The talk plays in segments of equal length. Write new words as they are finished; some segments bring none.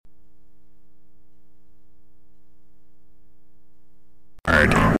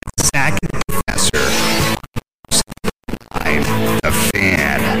Yard. Zach and the Professor. Live, The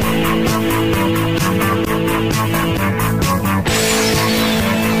Fan.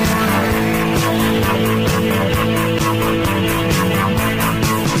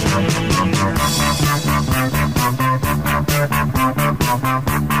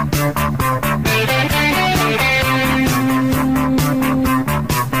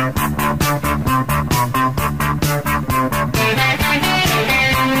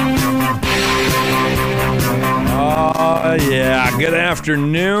 Yeah, good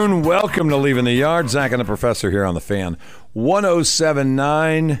afternoon. Welcome to Leaving the Yard. Zach and the Professor here on The Fan.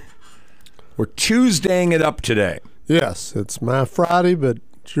 107.9. We're Tuesdaying it up today. Yes, it's my Friday, but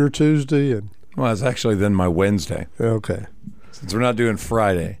it's your Tuesday. Well, it's actually then my Wednesday, Okay. since we're not doing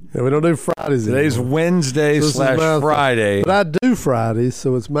Friday. Yeah, we don't do Fridays Today's anymore. Wednesday So this is slash my- Friday. But I do Fridays,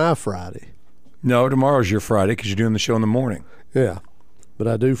 so it's my Friday. No, tomorrow's your Friday because you're doing the show in the morning. Yeah, but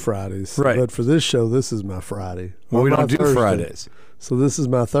I do Fridays. Right. But for this show, this is my Friday. Well, Or we my don't do Thursday. Fridays. So this is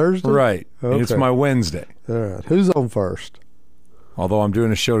my Thursday? Right. And it's Okay. my Wednesday. All right. Who's on first? Although I'm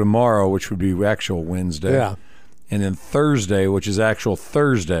doing a show tomorrow, which would be actual Wednesday. Yeah. And then Thursday, which is actual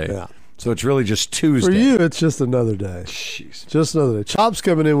Thursday. Yeah. So it's really just Tuesday. For you, it's just another day. Jeez. Just another day. Chop's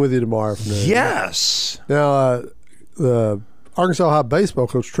coming in with you tomorrow afternoon. Yes. Now, the Arkansas High baseball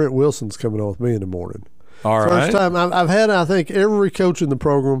coach, Trent Wilson's coming on with me in the morning. All First right. time I've had, I think, every coach in the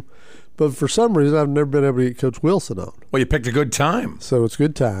program, but for some reason I've never been able to get Coach Wilson on. Well, you picked a good time. So it's a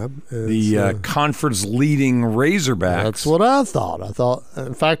good time. The conference leading Razorbacks. That's what I thought.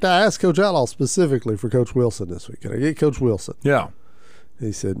 In fact, I asked Coach Outlaw specifically for Coach Wilson this week. Can I get Coach Wilson? Yeah.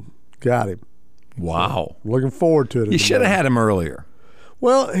 He said, got him. Wow. I'm looking forward to it. You should have had him earlier.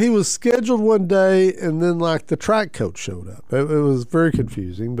 Well, he was scheduled one day, and then the track coach showed up. It was very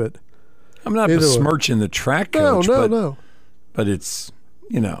confusing, but I'm not Either way. besmirching the track coach, no. but it's,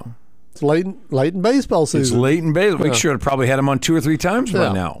 It's late in baseball season. it's late in baseball. We Yeah. should have probably had him on 2 or 3 times by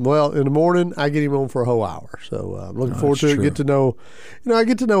Yeah. now. Well, in the morning, I get him on for a whole hour. So I'm looking forward to that's it. true. Get to know, I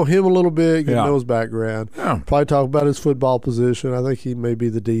get to know him a little bit, get Yeah. to know his background. Yeah. Probably talk about his football position. I think he may be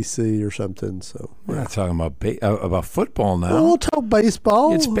the DC or something. So We're not talking about football now. Well, we'll talk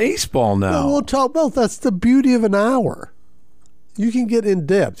baseball. It's baseball now. We'll talk both. That's the beauty of an hour. You can get in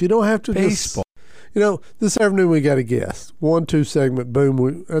depth. You don't have to Baseball. This afternoon we got a guest. 1-2 segment.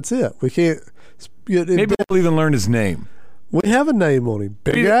 Boom. That's it. We can't get in Maybe depth. we'll even learn his name. We have a name on him.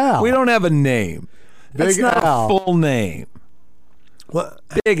 Big Al. We don't have a name. That's Big not Al. a full name. What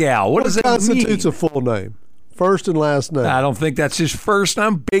Big Al. What does that constitutes mean? a full name? First and last name. I don't think that's his first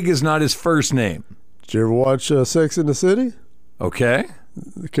name. Big is not his first name. Did you ever watch Sex in the City? Okay.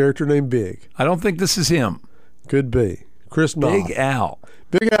 The character named Big. I don't think this is him. Could be. Chris Knopf. Big Al.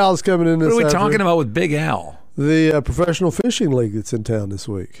 Big Al's coming in this What are we afternoon. talking about with Big Al? The professional fishing league that's in town this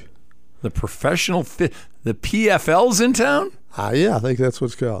week. The the PFL's in town? Yeah, I think that's what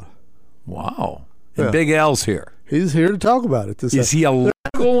it's called. Wow. And Yeah. Big Al's here. He's here to talk about it. This Is he a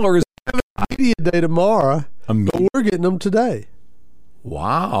local or is media day tomorrow, a but we're getting them today.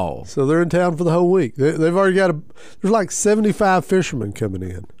 Wow. So they're in town for the whole week. They've already got there's like 75 fishermen coming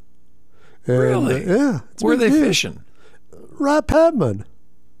in. And, Really? yeah. it's a Where are big they deal. fishing? Right, Padman.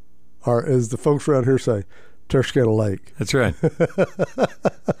 Or as the folks around here say, Tuskegee Lake. That's right.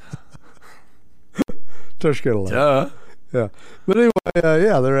 Tuskegee Lake. Duh. Yeah. But anyway,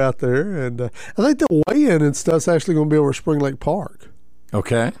 they're out there. And I think the weigh-in and stuff's actually going to be over at Spring Lake Park.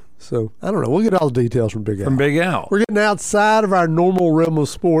 Okay. So, I don't know. We'll get all the details from Big Al. From Big Al. We're getting outside of our normal realm of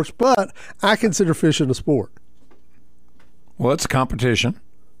sports, but I consider fishing a sport. Well, it's a competition.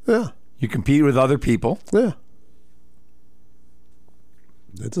 Yeah. You compete with other people. Yeah.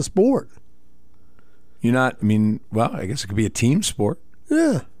 It's a sport. I guess it could be a team sport.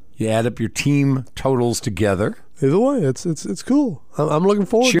 Yeah. You add up your team totals together. Either way, it's cool. I'm looking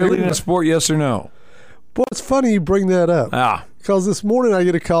forward to Cheerleading it. a sport, yes or no? Boy, it's funny you bring that up. Ah, Because this morning I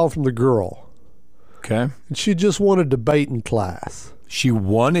get a call from the girl, okay. and she just won a debate in class. She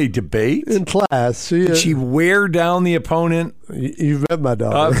won a debate? In class. Did she wear down the opponent? You've met my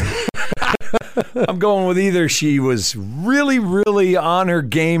daughter. I'm going with either she was really, really on her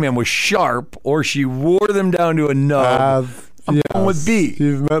game and was sharp, or she wore them down to a nub. I'm going with B.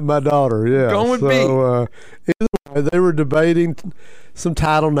 You've met my daughter, yeah. Going with B. Either way, they were debating some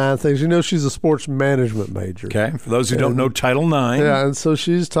Title IX things. You know, she's a sports management major. Okay, for those who don't know Title IX. Yeah, and so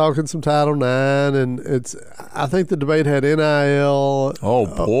she's talking some Title IX, and I think the debate had NIL. Oh,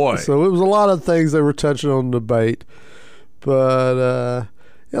 boy. So it was a lot of things they were touching on in the debate. But,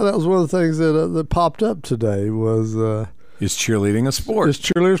 that was one of the things that popped up today was Is cheerleading a sport? is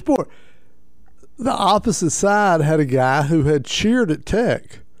cheerleader sport. the opposite side had a guy who had cheered at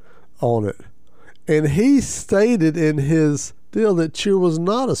Tech on it. And he stated in his deal that cheer was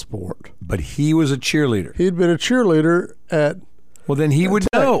not a sport. But he was a cheerleader. He'd been a cheerleader at Well, then he would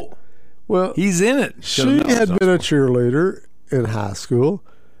Tech. know. Well, He's in it. she had been a cheerleader in high school,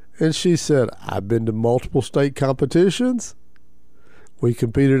 and she said, I've been to multiple state competitions. We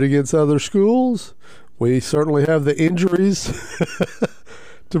competed against other schools. We certainly have the injuries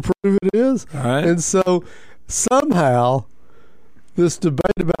to prove it is. All right. And so somehow this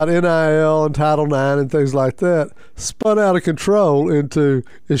debate about NIL and Title IX and things like that spun out of control into,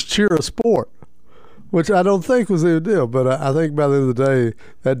 is cheer a sport? Which I don't think was the deal, but I think by the end of the day,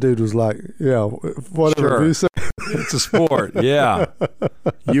 that dude was like, whatever Sure. you say. It's a sport. Yeah.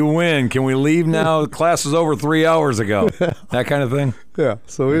 You win. Can we leave now? Class was over 3 hours ago. That kind of thing. Yeah,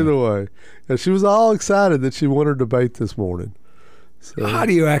 so either way. And she was all excited that she won her debate this morning. So How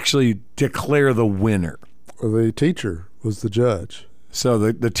do you actually declare the winner? the teacher was the judge. So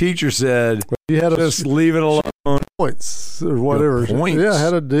the teacher said, He had a just leave it alone. points or whatever. Points? Yeah,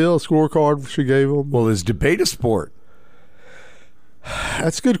 had a deal, scorecard she gave him. Well, is debate a sport?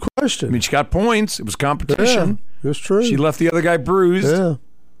 That's a good question. I mean, she got points. It was competition. Yeah, it's true. She left the other guy bruised. Yeah.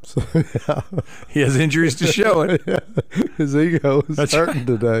 So, yeah. He has injuries to show it. His ego is That's hurting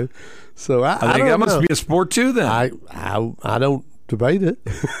today. So I I think don't that must know. be a sport too then. I don't debate it.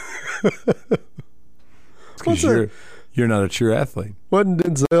 Because you're not a true athlete. Wasn't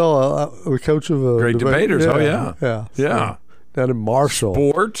Denzel the coach of a Great debate? debaters. Oh, yeah. Yeah. Yeah. Down in Marshall.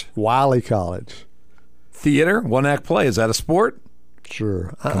 Sport, Wiley College. theater, one-act play. Is that a sport?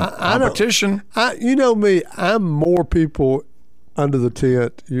 Sure. I don't. Competition. You know me. I'm more people under the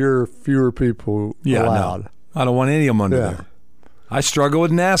tent. You're fewer people Yeah, allowed. no. I don't want any of them under Yeah. there. I struggle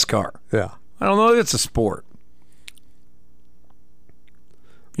with NASCAR. Yeah. I don't know if it's a sport.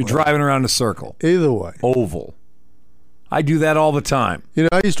 You're driving around a circle, Either way. oval. I do that all the time. You know,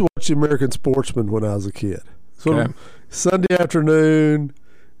 I used to watch The American Sportsman when I was a kid. So Okay. Sunday afternoon,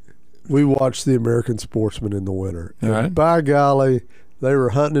 we watched The American Sportsman in the winter. All right. And by golly, they were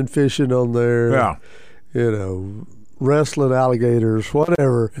hunting and fishing on there. Yeah. You know, wrestling alligators,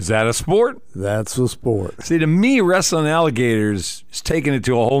 whatever. Is that a sport? That's a sport. See, to me, wrestling alligators is taking it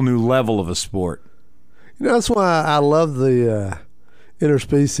to a whole new level of a sport. You know, that's why I love the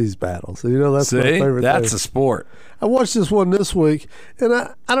interspecies battles. You know, that's my See, favorite that's thing. a sport. I watched this one this week, and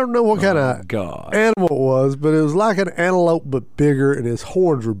I don't know what kind of God. animal it was, but it was like an antelope but bigger, and his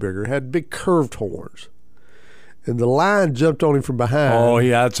horns were bigger. It had big curved horns. And the lion jumped on him from behind. Oh,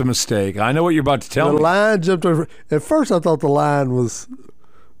 yeah, that's a mistake. I know what you're about to tell the me. lion jumped on him. At first, I thought the lion was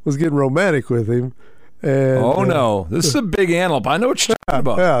getting romantic with him. And, Oh, no. This is a big antelope. I know what you're talking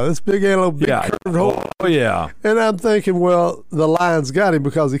about. Yeah, this big antelope, big Yeah. curved horn. Oh, yeah. And I'm thinking, well, the lion's got him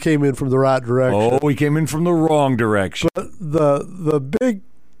because he came in from the right direction. Oh, he came in from the wrong direction. The big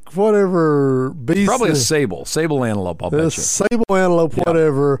whatever beast, Probably a sable antelope, I'll bet this you. sable antelope,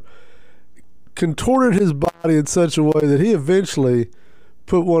 whatever, contorted his body in such a way that he eventually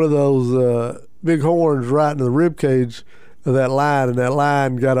put one of those big horns right in the rib cage of that lion, and that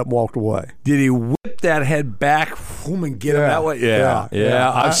lion got up and walked away. Did he whip that head back and get him Yeah. that way? Yeah.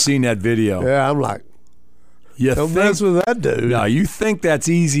 Yeah. I've seen that video. Yeah, I'm like, You don't think, mess with that dude. no, you think that's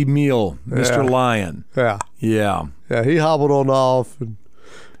easy meal, Mr. Yeah. Lion. Yeah, Yeah. yeah, he hobbled on off, and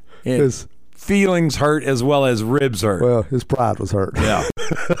And his feelings hurt as well as ribs hurt. his pride was hurt. Yeah.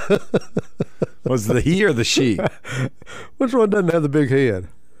 Was the he or the she? Which one doesn't have the big head?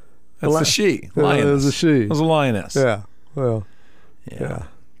 That's the she. Yeah, Lioness. it was a she. It was a lioness. Yeah, well, Yeah.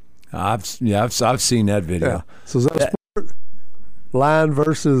 I've seen that video. yeah. So is that a sport? Lion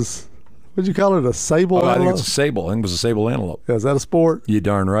versus, what'd you call it, a sable Oh, I think antelope? it's a sable. I think it was a sable antelope. Yeah, is that a sport? You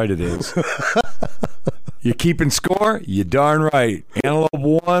darn right it is. You keeping score? You darn right. Antelope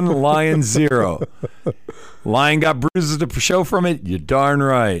 1, lion 0. Lion got bruises to show from it? You darn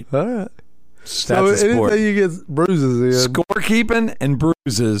right. All right. That's So a sport. anything you get bruises in. Scorekeeping and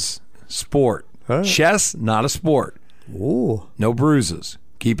bruises, sport. All right. Chess, not a sport. Ooh. No bruises.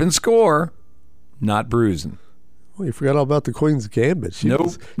 Keeping score, not bruising. Well, you forgot all about the Queen's Gambit. She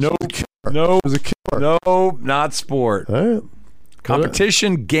was No, a killer. no, She was a killer. no, not sport. All right.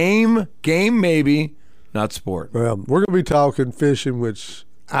 Competition, game maybe, not sport. Well, we're going to be talking fishing, which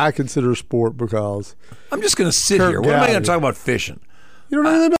I consider sport because I'm just going to sit Kirk here. What am I going Gowdy. to talk about fishing? you don't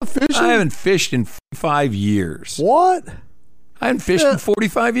know anything about fishing. I haven't fished in 45 years. What? I haven't fished Yeah. in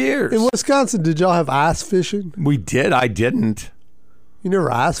 45 years. In Wisconsin, did y'all have ice fishing? We did. I didn't. You never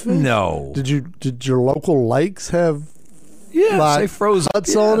ice fished? No. Did your local lakes have? Yes, like they froze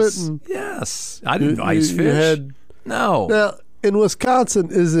huts on it yes. and- Yes. I didn't ice fish. You had No. now in Wisconsin.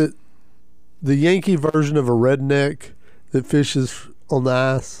 Is it the Yankee version of a redneck that fishes on the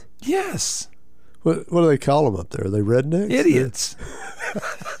ice? Yes. What do they call them up there? Are they rednecks? Idiots.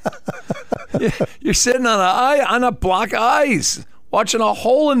 You're sitting on a block of ice, watching a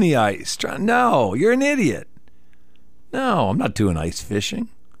hole in the ice. No, you're an idiot. No, I'm not doing ice fishing.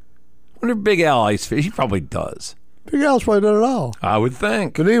 I wonder if Big Al ice fish. He probably does. Big Al's probably done it all. I would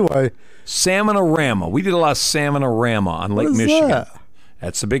think. But anyway, Salmonorama. We did a lot of Salmonorama on Lake Michigan. That?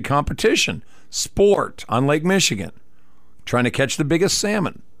 That's a big competition. Sport on Lake Michigan. Trying to catch the biggest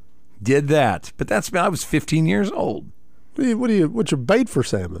salmon. Did that. But I was 15 years old. What's your bait for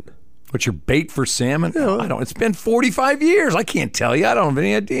salmon? What's your bait for salmon? Yeah. I don't. It's been 45 years. I can't tell you. I don't have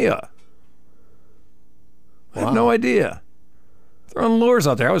any idea. I have no idea. Throwing lures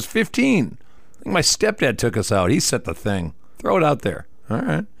out there. I was 15. I think my stepdad took us out. He set the thing. Throw it out there. All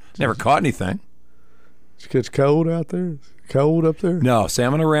right. Never caught anything. Did you catch cold out there? Cold up there? No,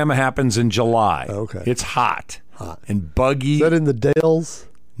 Salmonorama happens in July. Okay. It's hot. And buggy. Is that in the Dells?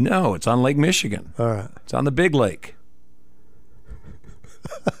 No, it's on Lake Michigan. All right. It's on the Big Lake.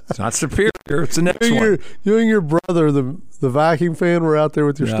 It's not Superior. It's the next one. You and your brother, the Viking fan, were out there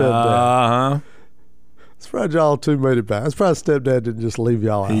with your stepdad. Uh-huh. It's probably y'all two made it back. It's probably stepdad didn't just leave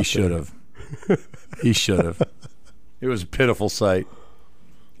y'all out. He should have. He should have. It was a pitiful sight.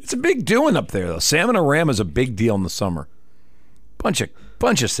 It's a big doing up there, though. Salmonorama is a big deal in the summer. Bunch of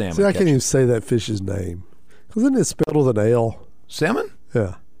salmon. See, I can't even say that fish's name. Isn't it spelled with an L? Salmon?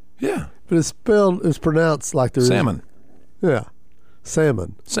 Yeah. Yeah. But it's pronounced like there's Salmon. Yeah.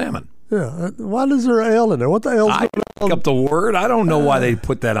 Salmon. Salmon. Yeah. Why is there an L in there? What the L's I going pick on? up the word. I don't know why they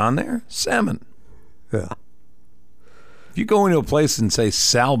put that on there. Salmon. Yeah. If you go into a place and say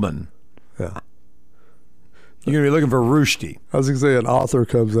salmon, Yeah. you're going to be looking for Rushdie. I was going to say an author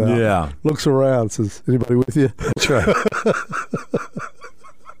comes out. Yeah. Looks around, says, anybody with you? That's right.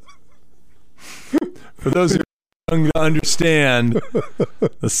 For those who are young to understand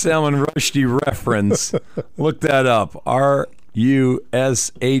the Salman Rushdie reference, look that up. Rushdie.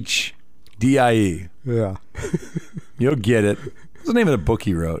 Yeah. You'll get it. What's the name of the book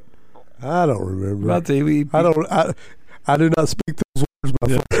he wrote? I don't remember. About the, I do not speak those words, my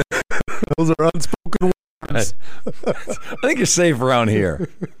friend. Those are unspoken words. I think you're safe around here.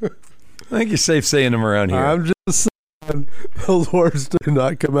 I think you're safe saying them around here. I'm just saying those words do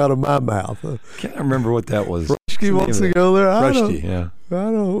not come out of my mouth. Can't remember what that was. Rushdie wants to go there. Rushdie, yeah.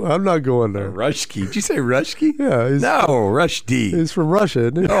 I'm not going there. Rushki. Did you say Rushki? Yeah. No, Rushdie. He's from Russia,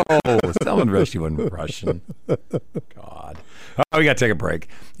 isn't he? Oh, Salman Rushdie wasn't Russian. God. All right, we got to take a break.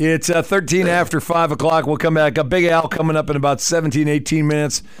 It's 13 after 5 o'clock. We'll come back. A Big Al coming up in about 17, 18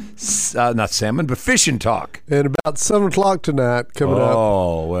 minutes. Not salmon, but fishing talk. And about 7 o'clock tonight coming up.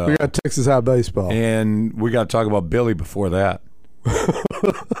 Oh, well. We got Texas High Baseball. And we got to talk about Billy before that.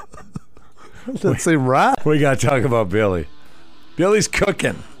 Doesn't seem right. We got to talk about Billy. Billy's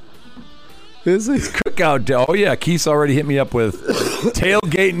cooking. Is he? Cookout day. Oh, yeah. Keith's already hit me up with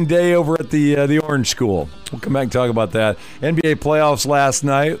tailgating day over at the Orange School. We'll come back and talk about that. NBA playoffs last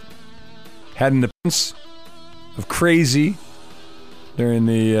night. Had an appearance of crazy during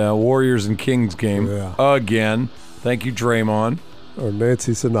the Warriors and Kings game. Yeah. Again. Thank you, Draymond. Or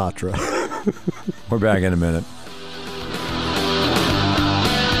Nancy Sinatra. We're back in a minute.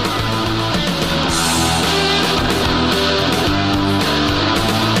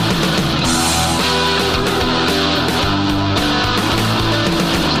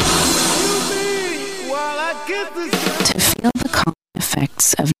 To feel the calm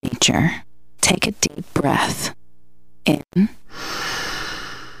effects of nature, take a deep breath in and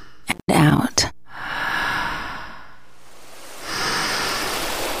out.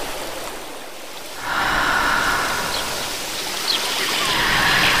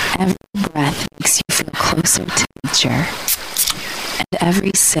 Every breath makes you feel closer to nature, and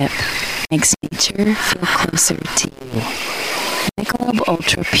every sip makes nature feel closer to you. Michelob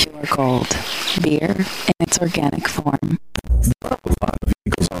Ultra Pure Gold, beer in its organic form. There are a lot of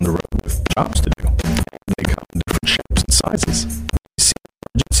vehicles on the road with jobs to do. They come in different shapes and sizes. You see an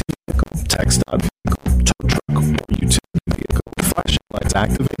emergency vehicle, TxDOT vehicle, tow truck, or utility vehicle with flashing lights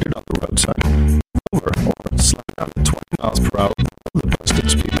activated on the roadside. Over or slow down to 20 miles per hour below the posted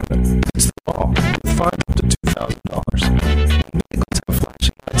speed limit. It's the law with fine up to $2,000. Vehicles have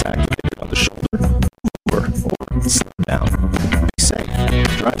flashing lights activated on the shoulder, over, or slow down. Be safe.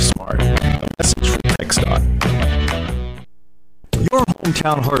 Drive smart. A message from TxDOT. Your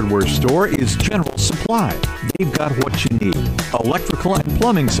hometown hardware store is General Supply. They've got what you need. Electrical and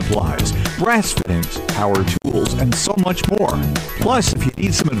plumbing supplies, brass fittings, power tools, and so much more. Plus, if you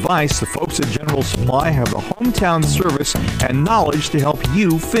need some advice, the folks at General Supply have the hometown service and knowledge to help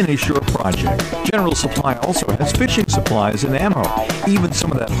you finish your project. General Supply also has fishing supplies and ammo, even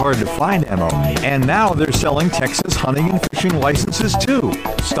some of that hard-to-find ammo. And now they're selling Texas hunting and fishing licenses, too.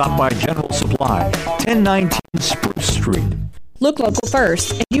 Stop by General Supply, 1019 Spruce Street. Look local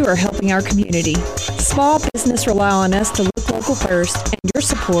first, and you are helping our community. Small business rely on us to look local first, and your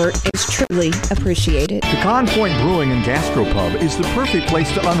support is truly appreciated. Pecan Point Brewing and Gastropub is the perfect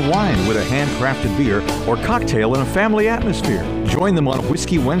place to unwind with a handcrafted beer or cocktail in a family atmosphere. Join them on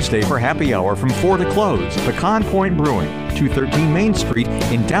Whiskey Wednesday for happy hour from 4 to close. Pecan Point Brewing, 213 Main Street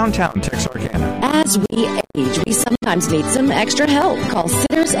in downtown Texarkana. As we age, we sometimes need some extra help. Call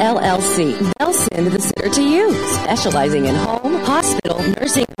Sitters LLC. They'll send the sitter to you, specializing in home, hospital,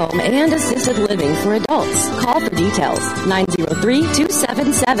 nursing home, and assisted living for adults. Call for details.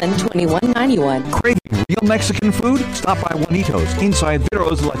 903-277-2191. Craving real Mexican food? Stop by Juanitos inside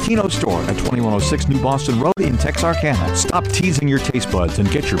Viro's Latino store at 2106 New Boston Road in Texarkana. Stop teasing your taste buds and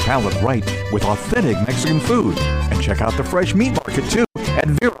get your palate right with authentic Mexican food. And check out the fresh meat market too at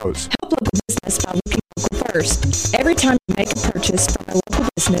Viro's. Help local business by looking local first. Every time you make a purchase from a local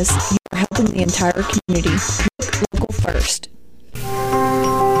business, you are helping the entire community. Look local first. They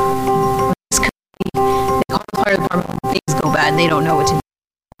call the fire department when things go bad and they don't know what to do.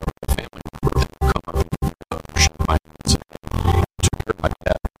 Family member will come up and shake my hand and say, "I took care of my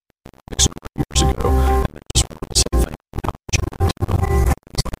dad years ago, and they just wanted to say thank you. How much you meant to them."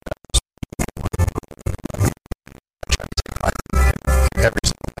 Things like that. Every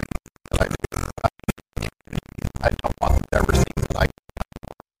single thing that I do, I don't want them to ever think that I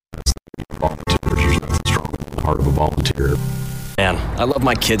volunteers. There's nothing stronger than the heart of a volunteer. Man, I love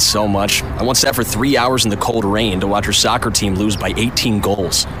my kids so much. I once sat for 3 hours in the cold rain to watch her soccer team lose by 18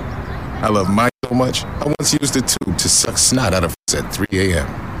 goals. I love mine so much, I once used a tube to suck snot out of us at 3 a.m.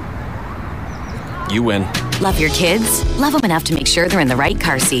 You win. Love your kids? Love them enough to make sure they're in the right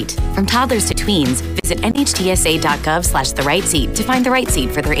car seat. From toddlers to tweens, visit nhtsa.gov/the-right-seat to find the right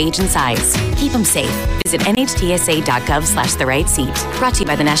seat for their age and size. Keep them safe. Visit nhtsa.gov/the-right-seat. Brought to you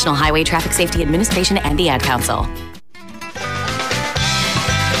by the National Highway Traffic Safety Administration and the Ad Council.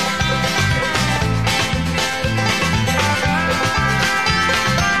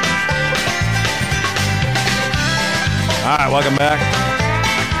 All right, welcome back.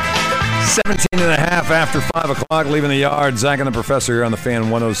 17 and a half after 5 o'clock, leaving the yard. Zach and the Professor here on the Fan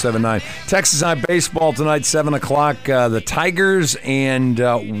 107.9. Texas High baseball tonight, 7 o'clock. The Tigers and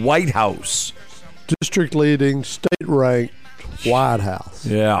White House. District leading, state-ranked White House.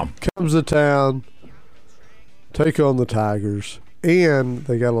 Yeah. Comes to town, take on the Tigers, and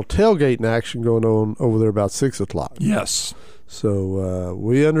they got a little tailgating action going on over there about 6 o'clock. Yes. So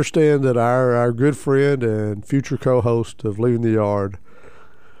we understand that our good friend and future co-host of Leaving the Yard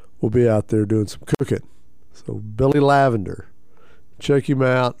will be out there doing some cooking. So Billy Lavender, check him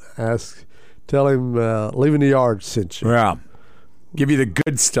out. Tell him Leaving the Yard sent you. Yeah. Give you the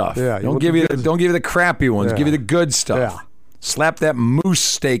good stuff. Yeah. Don't give you the crappy ones. Yeah. Give you the good stuff. Yeah. Slap that moose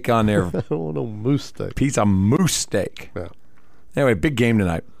steak on there. I don't want no moose steak. Piece of moose steak. Yeah. Anyway, big game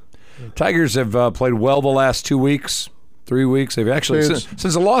tonight. Tigers have played well the last 2 weeks. 3 weeks. They've actually, since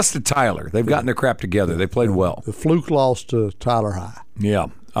the loss to Tyler, they've gotten their crap together. They played well. The fluke loss to Tyler High. Yeah.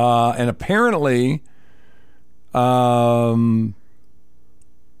 And apparently, Pine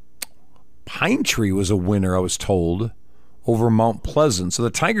Tree was a winner, I was told, over Mount Pleasant. So the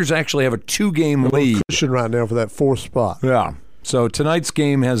Tigers actually have a 2-game lead. Cushion right now for that 4th spot. Yeah. So tonight's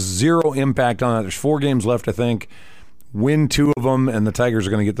game has zero impact on that. There's 4 games left, I think. Win 2 of them, and the Tigers are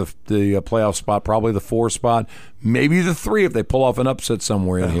going to get the playoff spot, probably the 4 spot, maybe the 3 if they pull off an upset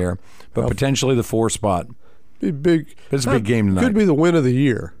somewhere in here, but potentially the 4 spot. Be big. It's a big game tonight. Could be the win of the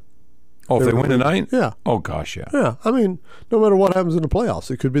year. Oh, if they win tonight? Yeah. Oh, gosh, yeah. Yeah. I mean, no matter what happens in the playoffs,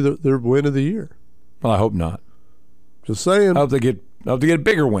 it could be their win of the year. Well, I hope not. Just saying. I hope they get a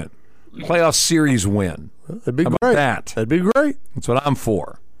bigger win. Playoff series win. That'd be How great. about that? That'd be great. That's what I'm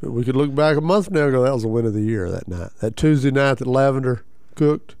for. We could look back a month now and go, that was the win of the year that night. That Tuesday night that Lavender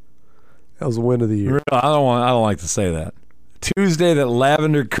cooked, that was the win of the year. I don't like to say that. Tuesday that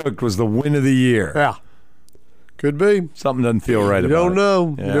Lavender cooked was the win of the year. Yeah. Could be. Something doesn't feel right about it. You don't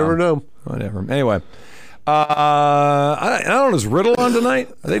know. Yeah. You never know. Whatever. Anyway. I don't know. Is Riddle on tonight?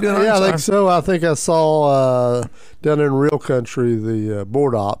 Are they doing? Yeah, I think so. I think I saw down in Real Country the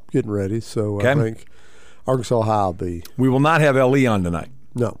board op getting ready. So I think Arkansas High will be. We will not have LE on tonight.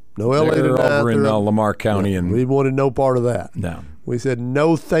 No LA They're tonight. over in Lamar County, and we wanted no part of that. No. We said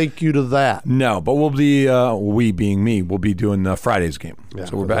no thank you to that. No, but we'll be, we being me, we'll be doing Friday's game. Yeah,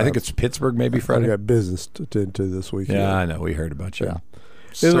 so I think it's Pittsburgh maybe Friday. I got business to attend to this weekend. Yeah, I know. We heard about you. Yeah.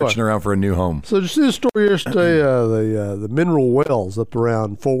 Searching around for a new home. So did you see the story yesterday? The Mineral Wells up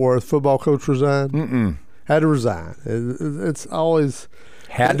around Fort Worth, football coach resigned? Mm-mm. Had to resign. It's always...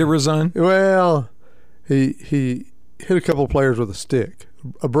 Had to resign? Well, he hit a couple of players with a stick,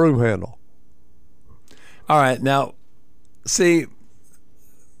 a broom handle. All right, now, see...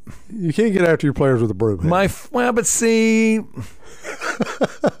 You can't get after your players with a broom handle. But see...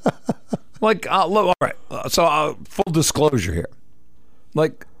 look, all right, so full disclosure here.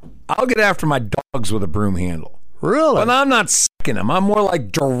 Like, I'll get after my dogs with a broom handle. Really? But I'm not sicking them. I'm more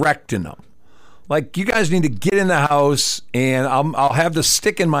like directing them. Like, you guys need to get in the house, and I'll have the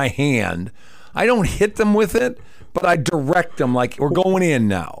stick in my hand. I don't hit them with it, but I direct them like, we're going in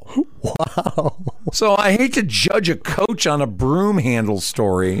now. Wow. So I hate to judge a coach on a broom handle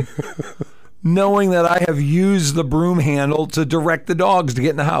story, knowing that I have used the broom handle to direct the dogs to get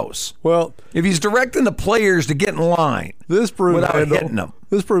in the house. Well, if he's directing the players to get in line without hitting them.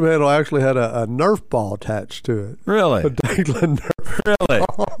 This broom handle actually had a Nerf ball attached to it. Really? A dangling Nerf really?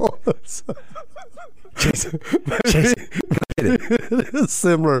 ball. Jason, it is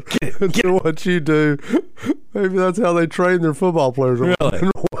similar to what you do. Maybe that's how they train their football players. Really?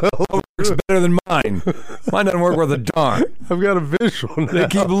 Well, works better than mine. Mine doesn't work worth a darn. I've got a visual now. They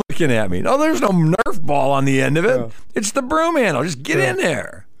keep looking at me. Oh, there's no Nerf ball on the end of it. Yeah. It's the broom handle. Just get in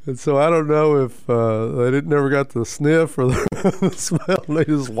there. And so I don't know if they never got the sniff or the smell. They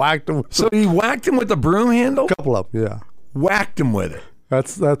just whacked them. So he whacked him with the broom handle? A couple of them, yeah. Whacked him with it.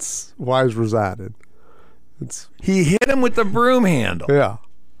 That's why he's resided. He hit him with the broom handle. Yeah.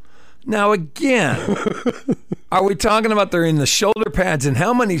 Now, again, are we talking about they're in the shoulder pads and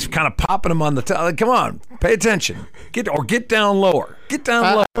helmet? He's kind of popping him on the top. Like, come on, pay attention. Get down lower. Get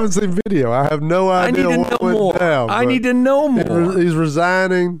down lower. I haven't seen video. I have no idea what went down. I need to know more. He's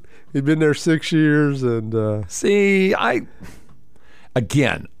resigning. He's been there 6 years. And see, I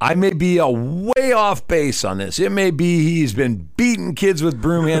may be a way off base on this. It may be he's been beating kids with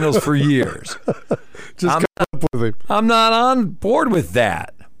broom handles for years. Just come up with him. I'm not on board with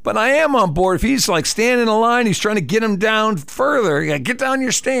that. But I am on board. If he's like standing in a line, he's trying to get him down further. You got to get down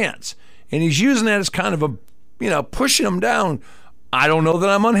your stance. And he's using that as kind of a, pushing him down. I don't know that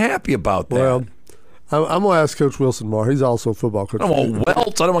I'm unhappy about that. Well, I'm going to ask Coach Wilson Moore. He's also a football coach. I don't want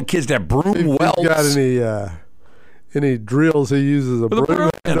welts. I don't want kids to have broom welts. If he's got any drills he uses a broom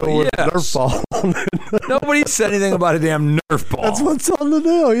handle with a Nerf ball on it. Nobody said anything about a damn Nerf ball. That's what's on the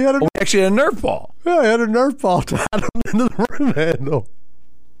deal. He actually had a Nerf ball. Yeah, he had a Nerf ball tied into the broom handle.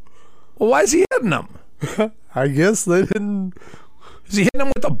 Well, why is he hitting them? I guess they didn't. Is he hitting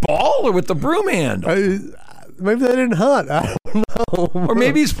them with the ball or with the broom handle? Maybe they didn't hunt. I don't know. Or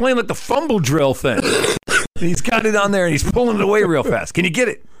maybe he's playing like the fumble drill thing. He's got it on there and he's pulling it away real fast. Can you get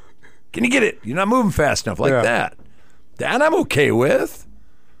it? Can you get it? You're not moving fast enough like that. That I'm okay with.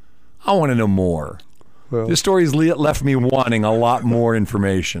 I want to know more. Well, this story's left me wanting a lot more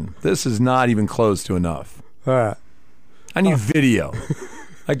information. This is not even close to enough. All right. I need video.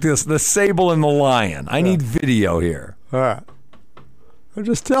 Like this, the sable and the lion. I need video here. All right. I'm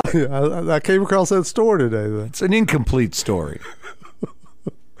just telling you. I came across that story today. It's an incomplete story.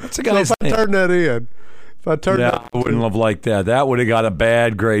 What's the guy's so if name? I turn that in, I wouldn't have liked that. That would have got a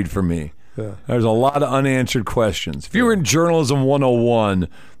bad grade for me. Yeah. There's a lot of unanswered questions. If you were in Journalism 101,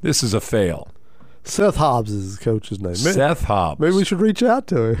 this is a fail. Seth Hobbs is his coach's name. Seth Hobbs. Maybe we should reach out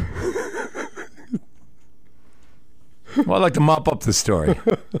to him. Well, I'd like to mop up the story.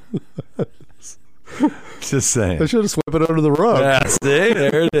 Just saying. They should have swept it under the rug. Yeah, see?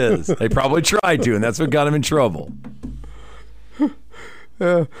 There it is. They probably tried to, and that's what got him in trouble.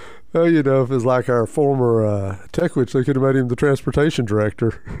 Yeah. Well, if it's like our former Techwich, they could have made him the transportation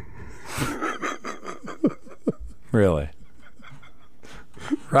director. Really?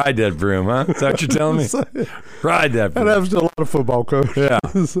 Ride that broom, huh? Is that what you're telling me? Ride that broom. That happens to a lot of football coaches. Yeah.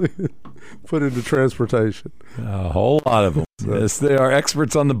 Put into transportation. A whole lot of them. Yes, they are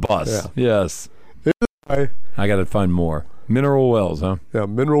experts on the bus. Yeah. Yes. Anyway, I got to find more. Mineral Wells, huh? Yeah,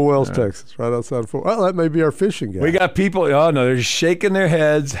 Mineral Wells, Texas, right outside of Fort. Well, that may be our fishing guy. We got people. Oh no, they're just shaking their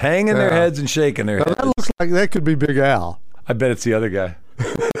heads, hanging their heads, and shaking their heads. That looks like that could be Big Al. I bet it's the other guy.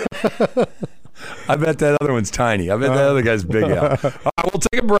 I bet that other one's tiny. I bet that other guy's Big Al. All right, we'll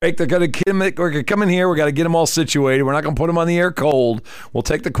take a break. They're going to come in here. We got to get them all situated. We're not going to put them on the air cold. We'll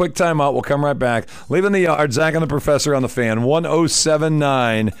take the quick time out. We'll come right back. Leaving the yard. Zach and the Professor on the Fan.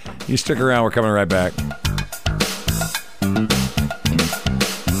 107.9. You stick around. We're coming right back.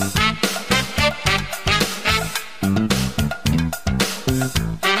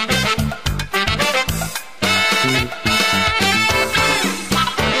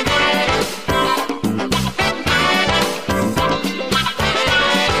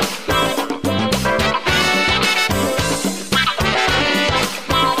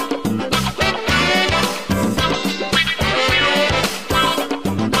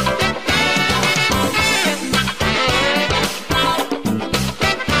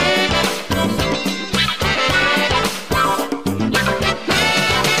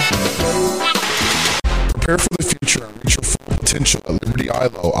 Prepare for the future and reach your full potential at Liberty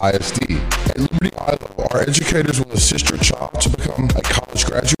ILO ISD. At Liberty ILO, our educators will assist your child to become a college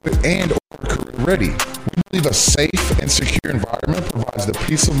graduate and or career ready. We believe a safe and secure environment provides the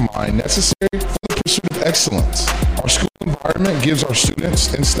peace of mind necessary for the pursuit of excellence. Our school environment gives our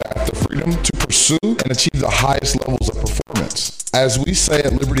students and staff the freedom to pursue and achieve the highest levels of performance. As we say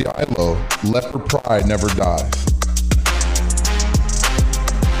at Liberty ILO, leopard pride never dies.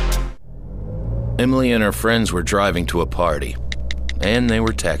 Emily and her friends were driving to a party, and they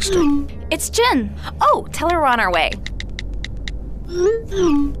were texting. It's Jen. Oh, tell her we're on our way.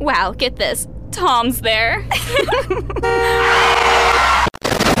 Wow, get this. Tom's there.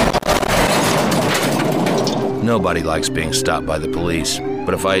 Nobody likes being stopped by the police,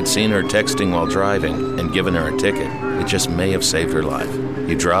 but if I had seen her texting while driving and given her a ticket, it just may have saved her life.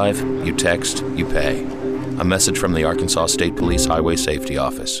 You drive, you text, you pay. A message from the Arkansas State Police Highway Safety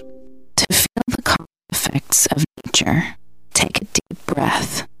Office. To feel the calm effects of nature, take a deep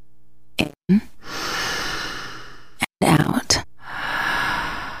breath in and out.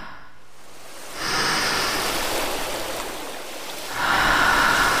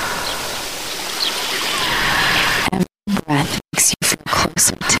 Every breath makes you feel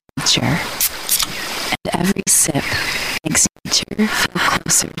closer to nature, and every sip makes nature feel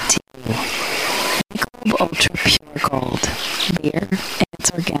closer to you. Michelob Ultra Pure Gold, beer in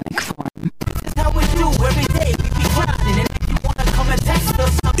its organic form.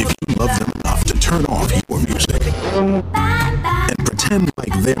 If you love them enough to turn off your music and pretend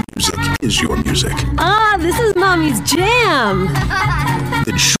like their music is your music, this is Mommy's jam.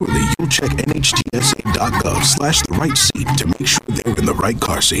 then surely you'll check NHTSA.gov/the right seat to make sure they're in the right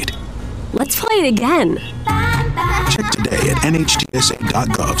car seat. Let's play it again. Check today at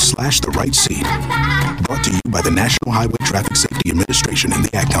NHTSA.gov/the right seat. Brought to you by the National Highway Traffic Safety Administration and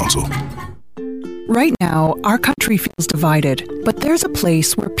the Ad Council. Right now, our country feels divided, but there's a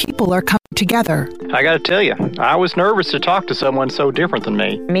place where people are coming together. I gotta tell you, I was nervous to talk to someone so different than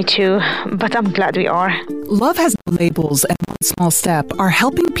me. Me too, but I'm glad we are. Love Has No Labels and One Small Step are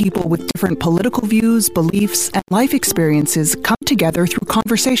helping people with different political views, beliefs, and life experiences come together through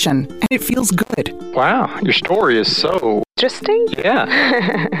conversation, and it feels good. Wow, your story is so interesting. Yeah.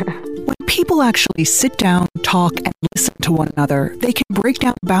 When people actually sit down, talk, and listen to one another, they can break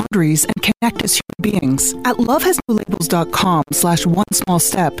down boundaries and connect as human beings. At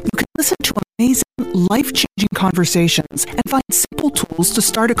lovehasnolabels.com/onesmallstep, you can listen to amazing, life-changing conversations and find simple tools to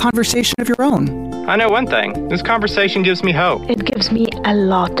start a conversation of your own. I know one thing. This conversation gives me hope. It gives me a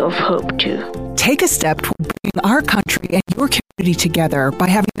lot of hope, too. Take a step toward bringing our country and your community together by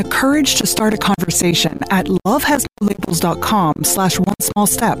having the courage to start a conversation at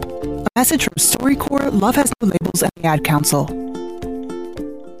lovehasnolabels.com/onesmallstep. A message from StoryCorps, Love Has No Labels, and the Ad Council.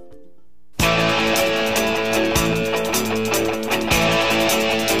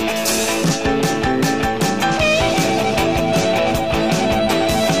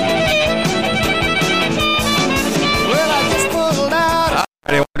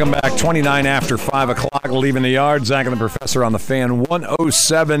 Welcome back. 29 after 5 o'clock, leaving the yard. Zach and the Professor on the Fan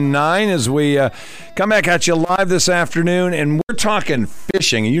 107.9 as we come back at you live this afternoon. And we're talking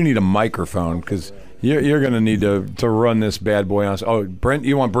fishing. And you need a microphone because you're going to need to run this bad boy on. Oh, Brent,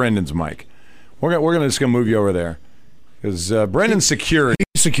 you want Brendan's mic. We're going to just move you over there because Brendan's security.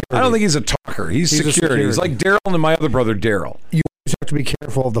 He's security. I don't think he's a talker. He's security. He's like Daryl and my other brother, Daryl. You have to be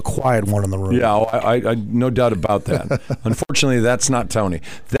careful of the quiet one in the room. Yeah, I no doubt about that. Unfortunately, that's not Tony.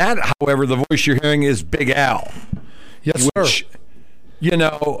 That, however, the voice you're hearing is Big Al. Yes, which, sir. You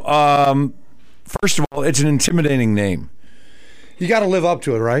know, first of all, it's an intimidating name. You got to live up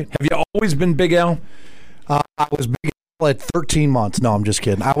to it, right? Have you always been Big Al? I was Big Al at 13 months. No, I'm just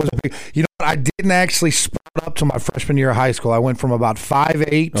kidding. I was big. You know what? I didn't actually sprout up to my freshman year of high school. I went from about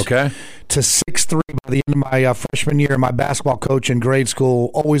 5'8" to 6'3" by the end of my freshman year. My basketball coach in grade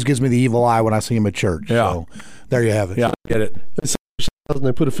school always gives me the evil eye when I see him at church. Yeah. So there you have it. Yeah, I get it.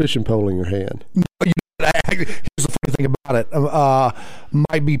 They put a fishing pole in your hand. Here's the funny thing about it.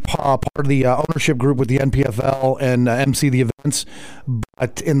 Might be part of the ownership group with the NPFL and MC the events.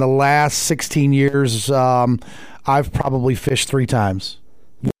 But in the last 16 years, I've probably fished 3 times.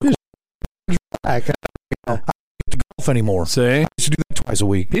 I don't get to golf anymore. See? I used to do that twice a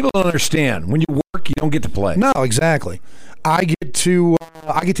week. People don't understand. When you work, you don't get to play. No, exactly. I get to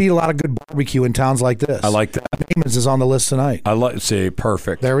eat a lot of good barbecue in towns like this. I like that. Namath's is on the list tonight. See,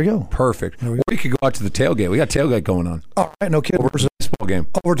 perfect. There we go. Perfect. Or you could go out to the tailgate. We got tailgate going on. All right, no kidding. Over to the baseball game.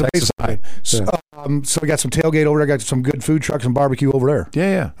 Over to the baseball game. So we got some tailgate over there. Got some good food trucks and barbecue over there.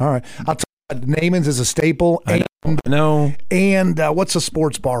 Yeah. All right. I'll tell you what, Naaman's is a staple. And No. And what's a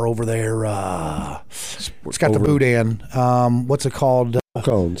sports bar over there? It's got the boudin. What's it called?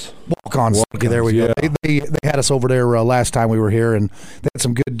 Walk-ons. Walk-ons. Okay, there we go. They had us over there last time we were here, and they had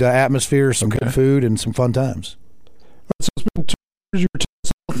some good atmosphere, some good food, and some fun times. So it's been 2 years. You're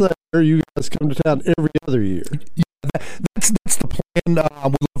south there. You guys come to town every other year. Yeah, that's the plan. We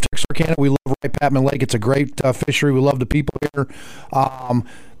love Texarkana. We love Wright-Patman Lake. It's a great fishery. We love the people here.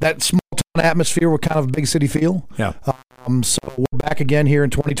 That small town atmosphere with kind of a big city feel. Yeah. So we're back again here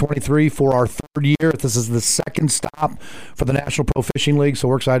in 2023 for our 3rd year. This is the 2nd stop for the National Pro Fishing League, so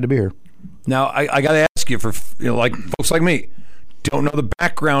we're excited to be here. Now, I got to ask you, for like folks like me, don't know the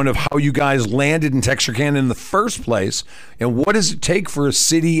background of how you guys landed in Texarkana in the first place, and what does it take for a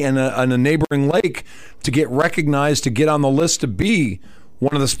city and a neighboring lake to get recognized, to get on the list to be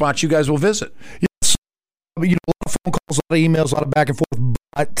one of the spots you guys will visit? Yes. A lot of phone calls, a lot of emails, a lot of back and forth,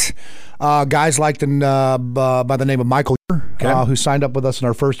 but guys like by the name of Michael, who signed up with us in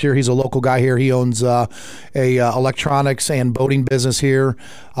our first year. He's a local guy here. He owns a electronics and boating business here.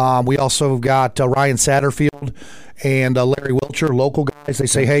 We also got Ryan Satterfield and Larry Wilcher, local guys. They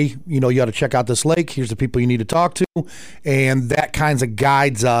say, hey, you got to check out this lake. Here's the people you need to talk to. And that kinds of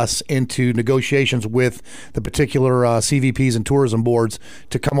guides us into negotiations with the particular CVPs and tourism boards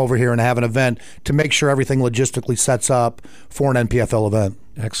to come over here and have an event to make sure everything logistically sets up for an NPFL event.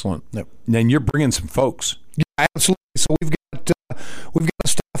 Excellent. Yep. And then you're bringing some folks. Yeah, absolutely. So we've got a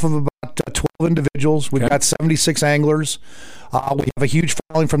staff of about 12 individuals. We've got 76 anglers. We have a huge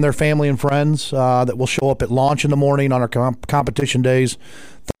following from their family and friends that will show up at launch in the morning on our competition days,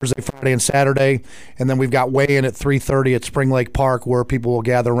 Thursday, Friday, and Saturday. And then we've got weigh-in at 3:30 at Spring Lake Park, where people will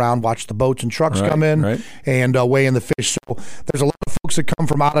gather around, watch the boats and trucks come in, and weigh in the fish. So there's a lot of folks that come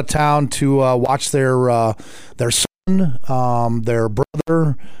from out of town to watch their son, their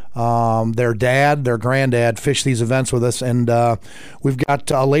brother, their dad, their granddad fish these events with us. And we've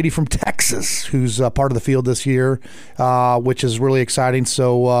got a lady from Texas who's part of the field this year, which is really exciting.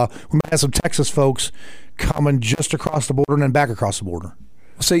 So we might have some Texas folks coming just across the border and then back across the border.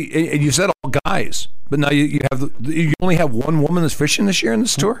 See, you said all guys, but now you only have one woman that's fishing this year in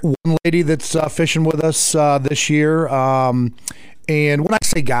this tour? One lady that's fishing with us this year. And when I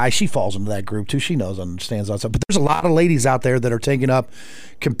say guys, she falls into that group too. She knows, understands that stuff. But there's a lot of ladies out there that are taking up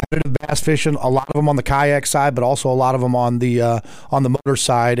competitive bass fishing. A lot of them on the kayak side, but also a lot of them on the motor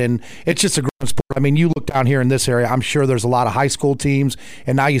side. And it's just a great sport. I mean, you look down here in this area, I'm sure there's a lot of high school teams,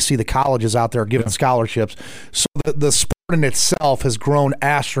 and now you see the colleges out there giving scholarships. So the sport in itself has grown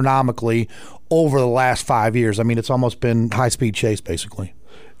astronomically over the last 5 years. I mean, it's almost been high-speed chase, basically.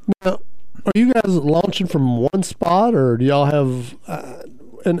 Now, are you guys launching from one spot, or do y'all have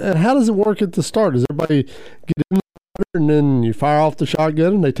and how does it work at the start? Does everybody get in the water and then you fire off the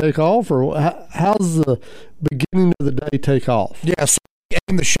shotgun and they take off, or how's the beginning of the day take off? Yeah, so we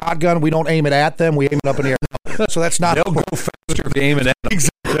aim the shotgun. We don't aim it at them. We aim it up in the air. So that's not... They'll go faster if you aim it at them.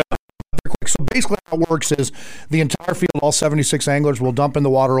 Exactly. So basically how it works is the entire field, all 76 anglers, will dump in the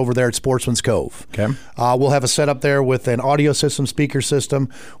water over there at Sportsman's Cove. Okay. We'll have a setup there with an audio system, speaker system.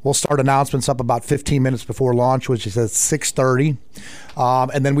 We'll start announcements up about 15 minutes before launch, which is at 6:30.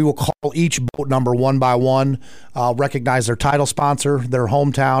 And then we will call each boat number one by one, recognize their title sponsor, their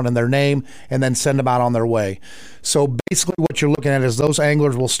hometown, and their name, and then send them out on their way. So basically what you're looking at is those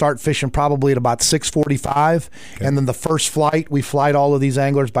anglers will start fishing probably at about 6:45, and then the first flight, we flight all of these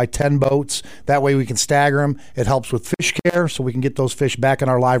anglers by 10 boats. That way we can stagger them. It helps with fish care, so we can get those fish back in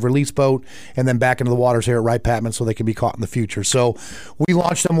our live release boat and then back into the waters here at Wright-Patman so they can be caught in the future. So we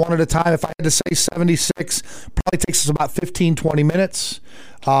launch them one at a time. If I had to say 76, probably takes us about 15, 20 minutes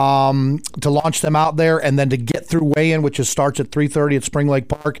to launch them out there, and then to get through weigh-in, which starts at 3:30 at Spring Lake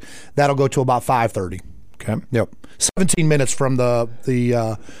Park, that'll go to about 5:30. Okay. Yep. 17 minutes from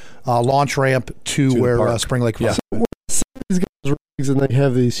the launch ramp to where Spring Lake Park. Yeah. So these guys rigs and they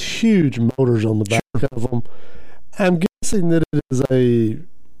have these huge motors on the back of them. I'm guessing that it is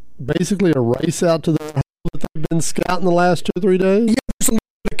basically a race out to the hole that they've been scouting the last 2 or 3 days. Yeah, there's a little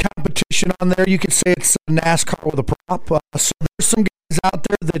bit of competition on there. You could say it's NASCAR with a prop. So there's some guys out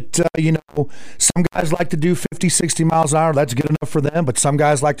there that, some guys like to do 50, 60 miles an hour. That's good enough for them. But some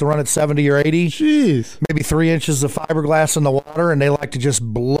guys like to run at 70 or 80. Jeez. Maybe 3 inches of fiberglass in the water, and they like to just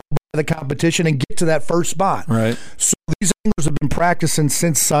blow by the competition and get to that first spot. Right. So these anglers have been practicing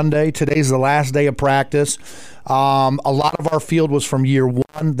since Sunday. Today's the last day of practice. A lot of our field was from year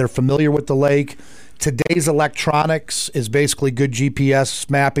one. They're familiar with the lake. Today's electronics is basically good GPS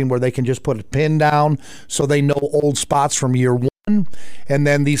mapping where they can just put a pin down so they know old spots from year one. and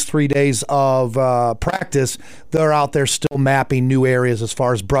then these 3 days of practice, they're out there still mapping new areas as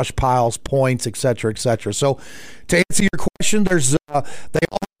far as brush piles, points, et cetera, et cetera. So to answer your question, there's they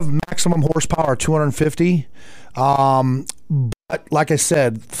all have maximum horsepower 250. But like I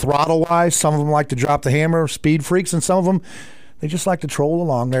said, throttle-wise, some of them like to drop the hammer, speed freaks, and some of them, they just like to troll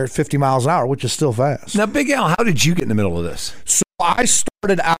along there at 50 miles an hour, which is still fast. Now, Big Al, how did you get in the middle of this? So I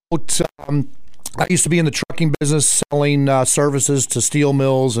started out, I used to be in the trucking business, selling services to steel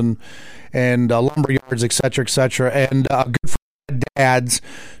mills and lumber yards, et cetera, et cetera. And a good friend of my dad's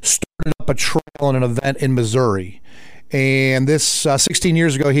started up a trail and an event in Missouri. And this 16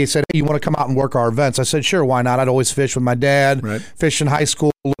 years ago, he said, "Hey, you want to come out and work our events?" I said, "Sure, why not?" I'd always fish with my dad, fish in high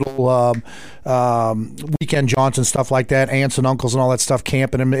school, little weekend jaunts and stuff like that, aunts and uncles and all that stuff,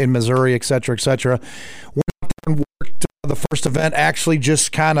 camping in Missouri, et cetera, et cetera. Went out there and worked the first event, actually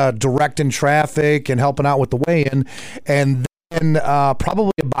just kind of directing traffic and helping out with the weigh-in. And then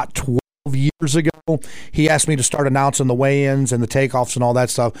probably about 12 years ago, he asked me to start announcing the weigh-ins and the takeoffs and all that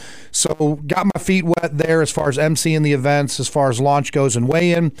stuff. So got my feet wet there as far as emceeing the events, as far as launch goes and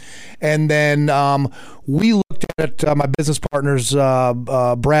weigh-in. And then we looked at my business partners,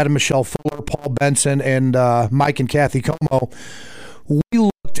 Brad and Michelle Fuller, Paul Benson, and Mike and Kathy Como. We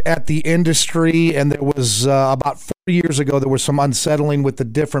looked at the industry, and there was about 4 years ago, there was some unsettling with the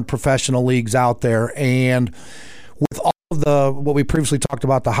different professional leagues out there. And with all of what we previously talked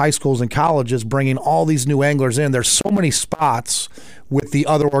about, the high schools and colleges bringing all these new anglers in, there's so many spots with the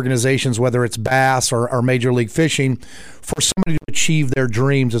other organizations, whether it's Bass or Major League Fishing, for somebody to achieve their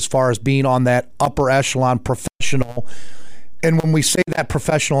dreams as far as being on that upper echelon professional. And when we say that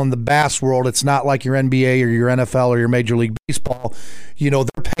professional in the bass world, it's not like your NBA or your NFL or your Major League Baseball. They're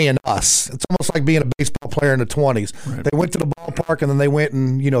paying us. It's almost like being a baseball player in the 20s. Right. They went to the ballpark and then they went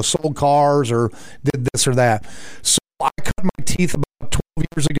and, sold cars or did this or that. So I cut my teeth about 12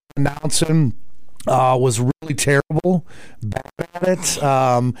 years ago announcing. Was really terrible, bad at it.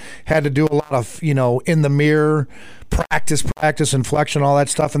 Had to do a lot of, in the mirror, practice, inflection, all that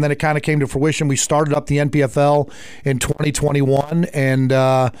stuff. And then it kind of came to fruition. We started up the NPFL in 2021, and,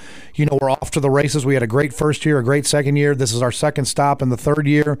 we're off to the races. We had a great first year, a great second year. This is our second stop in the third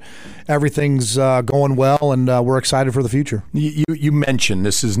year. Everything's going well, and we're excited for the future. You mentioned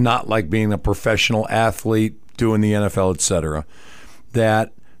this is not like being a professional athlete doing the NFL, et cetera,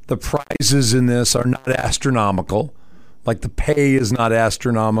 that the prizes in this are not astronomical. Like the pay is not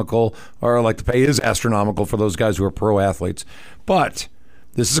astronomical, or like the pay is astronomical for those guys who are pro athletes. But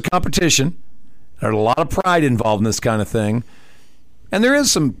this is a competition. There's a lot of pride involved in this kind of thing. And there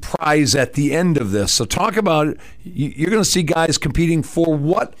is some prize at the end of this. So talk about it. You're going to see guys competing for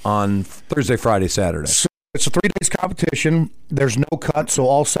what on Thursday, Friday, Saturday? So it's a 3 days competition. There's no cut, so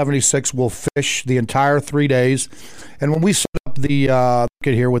all 76 will fish the entire 3 days. And when we set up the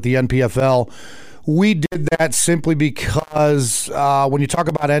ticket here with the NPFL, we did that simply because when you talk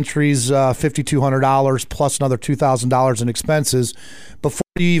about entries, $5,200 plus another $2,000 in expenses, before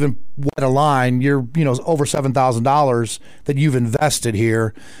you even wet a line, you're over $7,000 that you've invested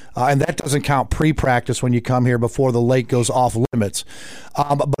here, and that doesn't count pre-practice when you come here before the lake goes off limits. But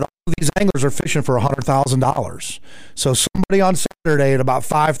all of these anglers are fishing for $100,000. So somebody on Saturday at about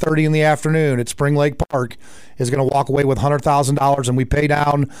 5:30 in the afternoon at Spring Lake Park is going to walk away with $100,000, and we pay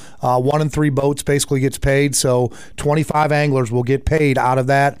down 1 in 3 boats basically gets paid. So 25 anglers will get paid out of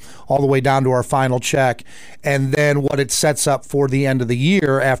that all the way down to our final check. And then what it sets up for the end of the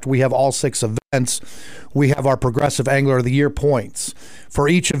year, after we have all 6 events, we have our Progressive Angler of the Year points. For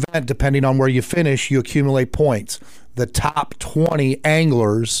each event, depending on where you finish, you accumulate points. The top 20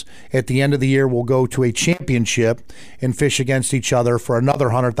 anglers at the end of the year will go to a championship and fish against each other for another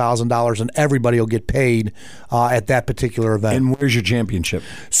 $100,000, and everybody will get paid at that particular event. And where's your championship?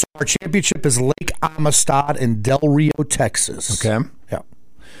 So our championship is Lake Amistad in Del Rio, Texas. Okay. Yeah.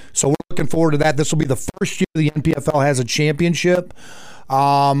 So we're looking forward to that. This will be the first year the NPFL has a championship.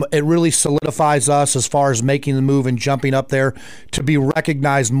 It really solidifies us as far as making the move and jumping up there to be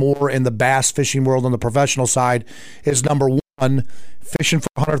recognized more in the bass fishing world on the professional side is number 1, fishing for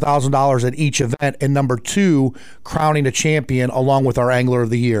 $100,000 at each event, and number 2, crowning a champion along with our Angler of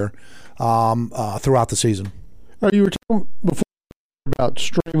the Year throughout the season. You were talking before about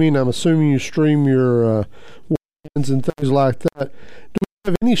streaming. I'm assuming you stream your weekends and things like that. Do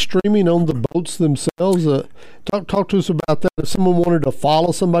we have any streaming on the boats themselves? Talk to us about that. If someone wanted to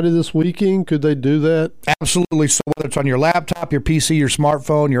follow somebody this weekend, could they do that? Absolutely. So whether it's on your laptop, your PC, your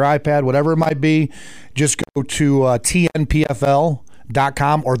smartphone, your iPad, whatever it might be, just go to tnpfl.com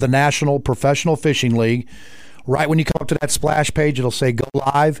or the National Professional Fishing League. Right when you come up to that splash page, it'll say Go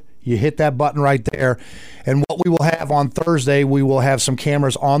Live. You hit that button right there. And what we will have on Thursday, we will have some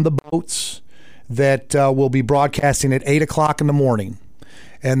cameras on the boats that will be broadcasting at 8 o'clock in the morning.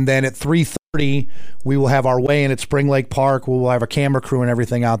 And then at 3:30, we will have our weigh-in at Spring Lake Park. We will have a camera crew and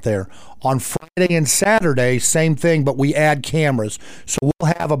everything out there. On Friday and Saturday, same thing, but we add cameras. So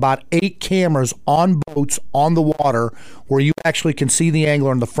we'll have about 8 cameras on boats on the water where you actually can see the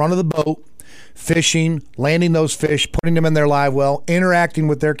angler in the front of the boat, fishing, landing those fish, putting them in their live well, interacting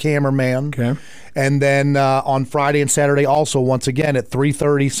with their cameraman. Okay. And then on Friday and Saturday also, once again, at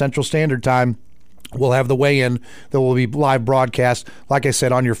 3:30 Central Standard Time, we'll have the weigh-in that will be live broadcast, like I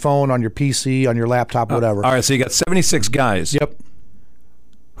said, on your phone, on your PC, on your laptop, whatever. All right, so you got 76 guys. Yep.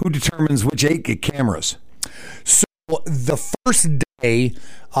 Who determines which 8 get cameras? So the first day,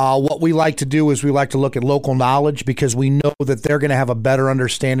 what we like to do is we like to look at local knowledge because we know that they're going to have a better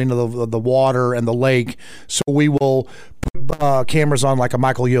understanding of the water and the lake. So we will put cameras on like a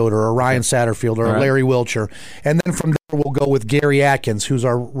Michael Yoder or Ryan Satterfield or Larry Wilcher. And then from there, we'll go with Gary Atkins, who's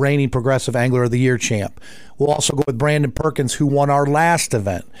our reigning Progressive Angler of the Year champ. We'll also go with Brandon Perkins, who won our last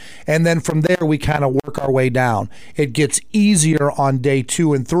event. And then from there, we kind of work our way down. It gets easier on day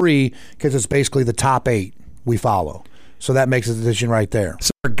 2 and 3 because it's basically the top 8 we follow. So that makes a decision right there.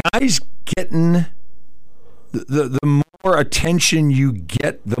 So are guys getting the more attention you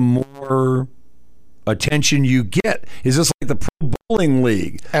get, the more attention you get? Is this like the Pro Bowling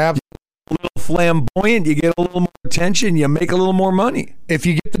League? Absolutely. A little flamboyant, you get a little more attention, you make a little more money. If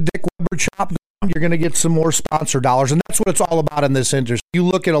you get the Dick Weber chop down, you're going to get some more sponsor dollars. And that's what it's all about in this industry. You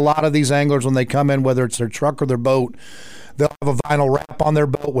look at a lot of these anglers when they come in, whether it's their truck or their boat, they'll have a vinyl wrap on their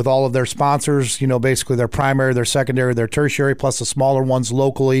boat with all of their sponsors, basically their primary, their secondary, their tertiary, plus the smaller ones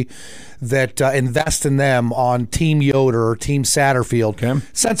locally that invest in them on Team Yoder or Team Satterfield. Okay.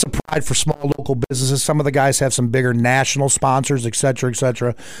 Sense of pride for small local businesses. Some of the guys have some bigger national sponsors, et cetera, et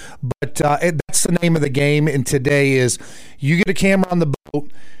cetera. But that's the name of the game. And today is you get a camera on the boat.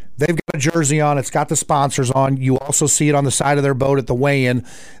 They've got a jersey on. It's got the sponsors on. You also see it on the side of their boat at the weigh-in.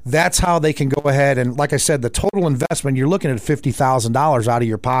 That's how they can go ahead. And like I said, the total investment, you're looking at $50,000 out of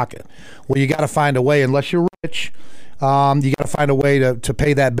your pocket. Well, you got to find a way, unless you're rich, you got to find a way to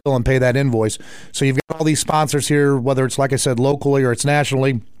pay that bill and pay that invoice. So you've got all these sponsors here, whether it's, like I said, locally or it's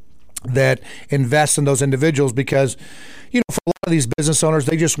nationally, that invest in those individuals because, for a lot of these business owners,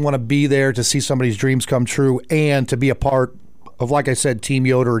 they just want to be there to see somebody's dreams come true and to be a part of, like I said, Team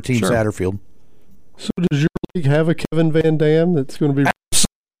Yoder or Team Satterfield. So does your league have a Kevin Van Dam that's going to be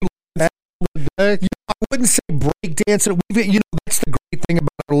I wouldn't say breakdancing. That's the great thing about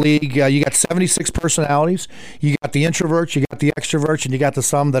our league. You got 76 personalities. You got the introverts, you got the extroverts, and you got the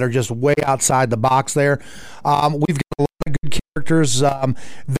some that are just way outside the box there. We've got a lot of good characters.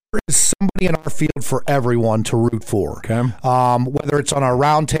 There is somebody in our field for everyone to root for. Okay. Whether it's on our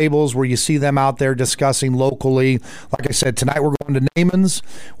round tables where you see them out there discussing locally. Like I said, tonight we're going to Naaman's.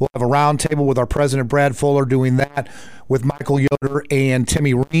 We'll have a round table with our president, Brad Fuller, doing that with Michael Yoder and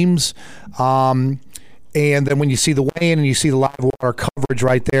Timmy Reams. And then when you see the weigh-in and you see the live water coverage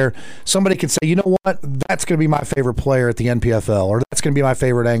right there, somebody can say, you know what, that's going to be my favorite player at the NPFL, or that's going to be my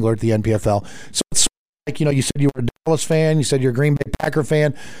favorite angler at the NPFL. So it's like, you said you were a Dallas fan, you said you're a Green Bay Packer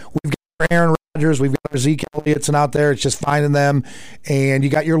fan. We've got our Aaron Rodgers, we've got our Zeke Elliott's and out there. It's just finding them. And you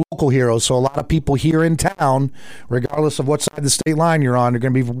got your local heroes. So a lot of people here in town, regardless of what side of the state line you're on, are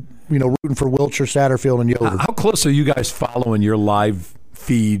going to be, rooting for Wilcher, Satterfield, and Yoder. How close are you guys following your live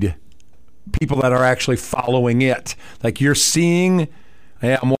feed? People that are actually following it. Like you're seeing,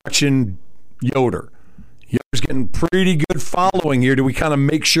 hey, I'm watching Yoder. Yoder's getting pretty good following here. Do we kind of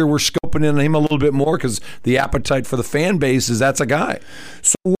make sure we're scoping in on him a little bit more? Because the appetite for the fan base is that's a guy.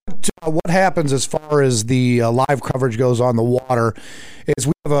 So what happens as far as the live coverage goes on the water is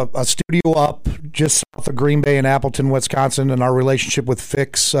we have a studio up just south of Green Bay in Appleton, Wisconsin, and our relationship with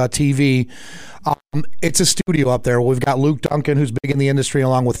Fix TV. It's a studio up there. We've got Luke Duncan, who's big in the industry,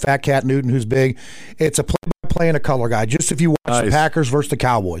 along with Fat Cat Newton, who's big. It's a play-by-play and a color guide. Just if you watch the Packers versus the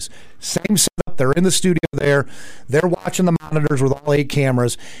Cowboys. Same setup. They're in the studio there. They're watching the monitors with all 8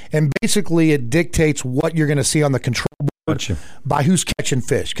 cameras. And basically it dictates what you're going to see on the control board by who's catching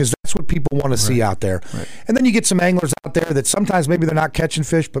fish, because that's what people want to see out there. Right. And then you get some anglers out there that sometimes maybe they're not catching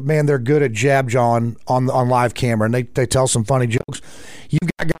fish, but, man, they're good at jab jawing on live camera, and they tell some funny jokes. You've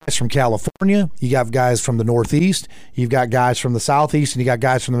got guys from California. You got guys from the Northeast. You've got guys from the Southeast, and you got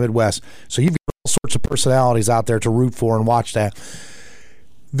guys from the Midwest. So you've got all sorts of personalities out there to root for and watch that.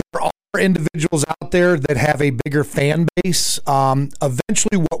 There are individuals out there that have a bigger fan base.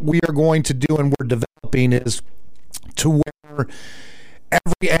 Eventually what we are going to do and we're developing is to where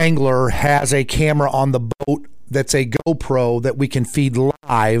every angler has a camera on the boat that's a GoPro that we can feed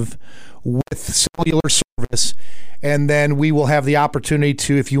live with cellular service. And then we will have the opportunity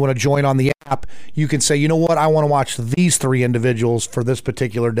to, if you want to join on the app, you can say, you know what, I want to watch these 3 individuals for this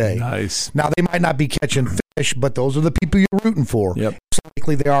particular day. Nice. Now, they might not be catching fish, but those are the people you're rooting for. Yep. So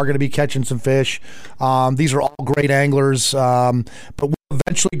likely they are going to be catching some fish. These are all great anglers, but we're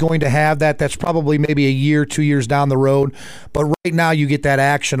eventually going to have that. That's probably maybe a year, 2 years down the road. But right now you get that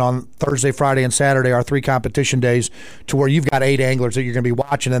action on Thursday, Friday, and Saturday, our 3 competition days, to where you've got 8 anglers that you're going to be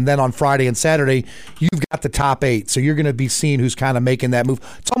watching. And then on Friday and Saturday, you've got the top 8. So you're going to be seeing who's kind of making that move.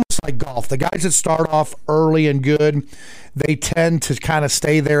 It's almost like golf. The guys that start off early and good, they tend to kind of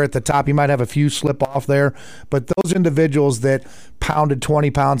stay there at the top. You might have a few slip off there, but those individuals that pounded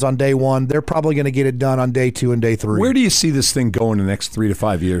 20 pounds on day 1, they're probably going to get it done on day 2 and day 3. Where do you see this thing going in the next 3 to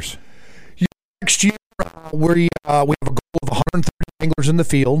 5 years? Next year, we have a goal of 130 anglers in the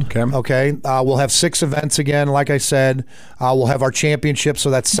field. Okay. We'll have 6 events again, like I said. We'll have our championship, so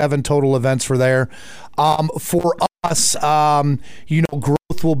that's 7 total events for there. For us,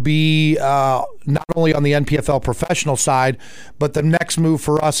 growth will be not only on the NPFL professional side, but the next move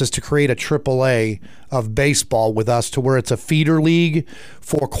for us is to create a AAA of baseball with us, to where it's a feeder league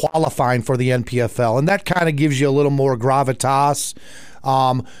for qualifying for the NPFL. And that kind of gives you a little more gravitas.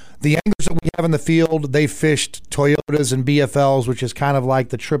 The anglers that we have in the field, they fished Toyotas and BFLs, which is kind of like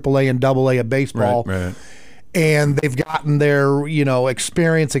the AAA and AA of baseball. Right. And they've gotten their,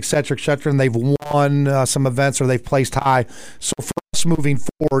 experience, et cetera, and they've won some events or they've placed high. So for us moving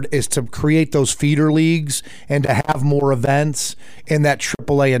forward is to create those feeder leagues and to have more events in that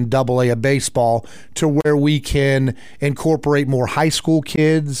AAA and AA of baseball, to where we can incorporate more high school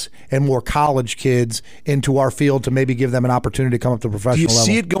kids and more college kids into our field to maybe give them an opportunity to come up to professional level.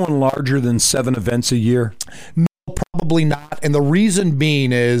 Do you see it going larger than 7 events a year? No, probably not. And the reason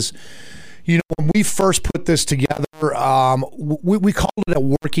being is, when we first put this together, we called it a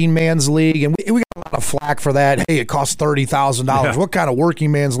working man's league, and we got a lot of flack for that. Hey, it costs $30,000. Yeah. What kind of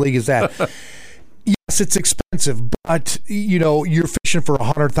working man's league is that? Yes, it's expensive, but you're fishing for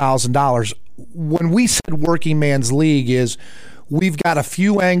 $100,000. When we said working man's league, is we've got a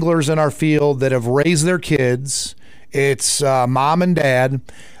few anglers in our field that have raised their kids. It's mom and dad.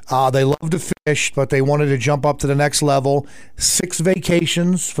 They love to fish, but they wanted to jump up to the next level. 6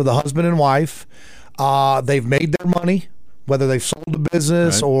 vacations for the husband and wife. They've made their money, whether they've sold the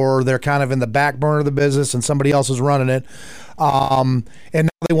business or they're kind of in the back burner of the business and somebody else is running it. And now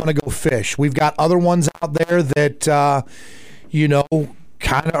they want to go fish. We've got other ones out there that,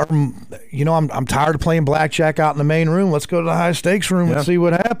 kind of are, I'm tired of playing blackjack out in the main room. Let's go to the high stakes room and see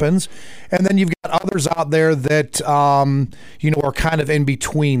what happens. And then you've got others out there that, are kind of in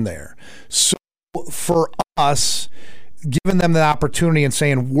between there. So for us, giving them the opportunity and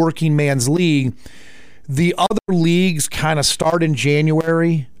saying working man's league, the other leagues kind of start in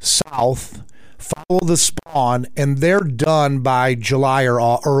January south, follow the spawn, and they're done by July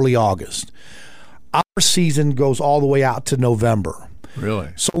or early August. Our season goes all the way out to November. Really?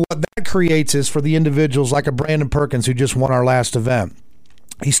 So what that creates is, for the individuals like a Brandon Perkins, who just won our last event,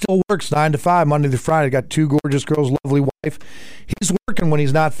 he still works 9 to 5, Monday to Friday. Got 2 gorgeous girls, lovely wife. He's working when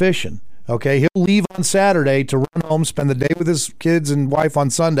he's not fishing. Okay, he'll leave on Saturday to run home, spend the day with his kids and wife on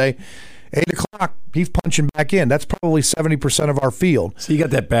Sunday. 8 o'clock, he's punching back in. That's probably 70% of our field. So you got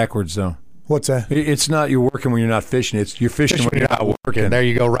that backwards, though. What's that? It's not you're working when you're not fishing. It's you're fishing when you're not working. There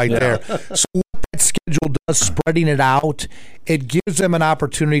you go, right there. So what that schedule does, spreading it out, it gives them an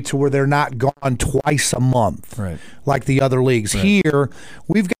opportunity to where they're not gone twice a month, like the other leagues. Here,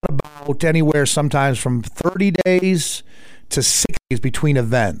 we've got about anywhere sometimes from 30 days to 6 days between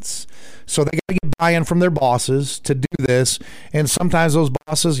events. So they got to get buy-in from their bosses to do this. And sometimes those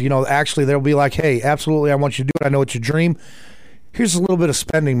bosses, actually they'll be like, hey, absolutely, I want you to do it. I know it's your dream. Here's a little bit of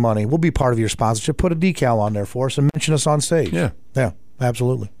spending money. We'll be part of your sponsorship. Put a decal on there for us and mention us on stage. Yeah,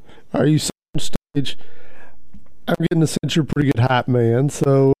 absolutely. Are you on stage? I'm getting the sense you're a pretty good hype man.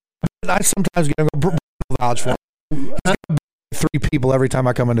 So I sometimes get a vouch for him. 3 people every time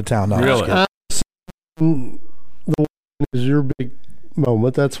I come into town. No, really? The one is your big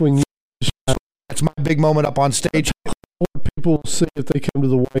moment. That's when you. That's my big moment up on stage. What people will see if they come to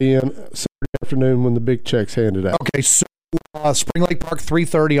the weigh-in Saturday afternoon when the big check's handed out. Okay, so Spring Lake Park,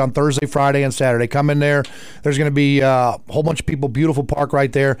 3:30 on Thursday, Friday, and Saturday. Come in there. There's going to be a whole bunch of people. Beautiful park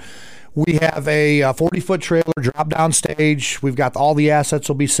right there. We have a 40-foot trailer, drop-down stage. We've got all the assets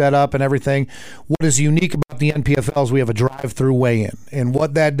will be set up and everything. What is unique about the NPFL is we have a drive-through weigh-in. And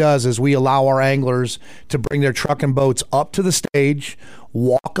what that does is we allow our anglers to bring their truck and boats up to the stage,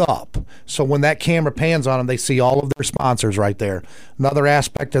 walk up. So when that camera pans on them, they see all of their sponsors right there. Another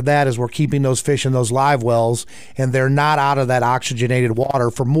aspect of that is we're keeping those fish in those live wells, and they're not out of that oxygenated water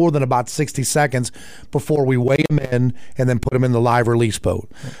for more than about 60 seconds before we weigh them in and then put them in the live release boat.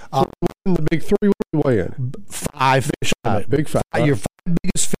 The big three, what do you weigh in? 5 fish. Big 5. Your 5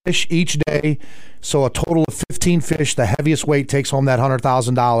 biggest fish each day. So a total of 15 fish. The heaviest weight takes home that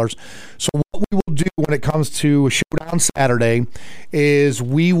 $100,000. So what we will do when it comes to Showdown Saturday is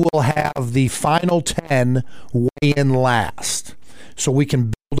we will have the final 10 weigh in last, so we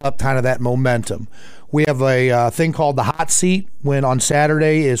can build up kind of that momentum. We have a thing called the hot seat. When on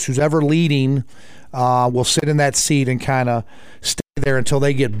Saturday is who's ever leading will sit in that seat and kind of stay there until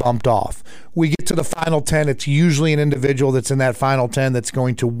they get bumped off. We get to the final 10. It's usually an individual that's in that final 10 that's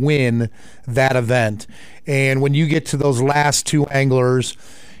going to win that event. And when you get to those last 2 anglers,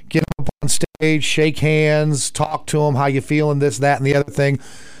 get them up on stage, shake hands, talk to them, how you feeling, this, that, and the other thing.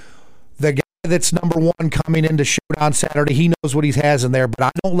 The guy that's number 1 coming into Showdown Saturday, he knows what he has in there, but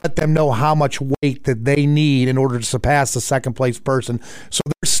I don't let them know how much weight that they need in order to surpass the second place person. So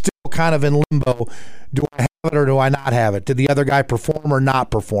they're still kind of in limbo. Do I have it or do I not have it? Did the other guy perform or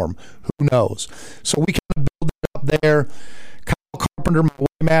not perform? Who knows? So we kind of build it up there. Kyle Carpenter, my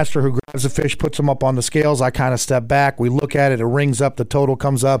weighmaster, who grabs the fish, puts them up on the scales. I kind of step back. We look at it. It rings up. The total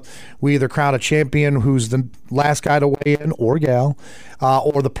comes up. We either crown a champion who's the last guy to weigh in, or gal,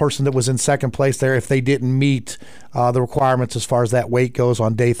 or the person that was in second place there if they didn't meet the requirements as far as that weight goes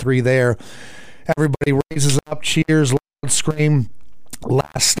on day 3 there. Everybody raises up, cheers, loud scream.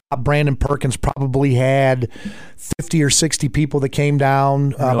 Last stop, Brandon Perkins probably had 50 or 60 people that came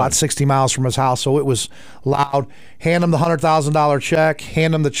down about 60 miles from his house, so it was loud. Hand them the $100,000 check,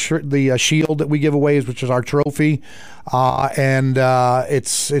 hand them the shield that we give away, which is our trophy, and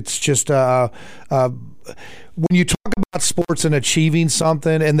it's just when you talk about sports and achieving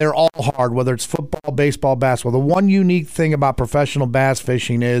something, and they're all hard, whether it's football, baseball, basketball, the one unique thing about professional bass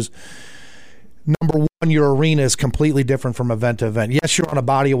fishing is, number 1, your arena is completely different from event to event. Yes, you're on a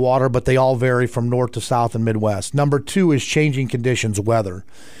body of water, but they all vary from north to south and Midwest. Number 2 is changing conditions, weather.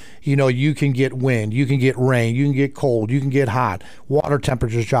 You know, you can get wind, you can get rain, you can get cold, you can get hot, water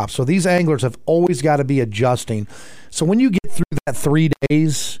temperatures drop. So these anglers have always got to be adjusting. So when you get through that 3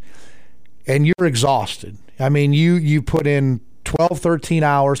 days and you're exhausted, I mean, you put in 12, 13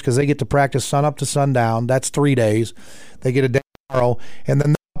 hours because they get to practice sun up to sundown. That's 3 days. They get a day tomorrow, and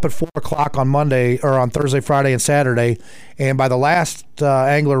then up at 4 o'clock on Monday or on Thursday, Friday, and Saturday, and by the last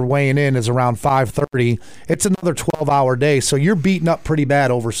angler weighing in is around 5:30. It's another 12-hour day, so you're beaten up pretty bad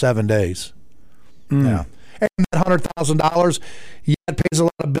over 7 days. Yeah, and that $100,000, yeah, it pays a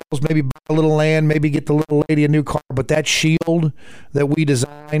lot of bills. Maybe buy a little land, maybe get the little lady a new car, but that shield that we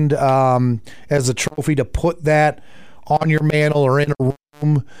designed as a trophy to put that on your mantle or in a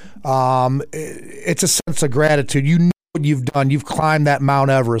room, it's a sense of gratitude. You know what you've done. You've climbed that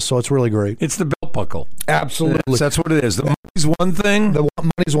Mount Everest, so it's really great. It's the belt buckle. Absolutely. That's what it is. The money's one thing. The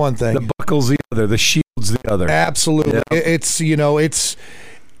money's one thing. The buckle's the other. The shield's the other. Absolutely. Yep. It's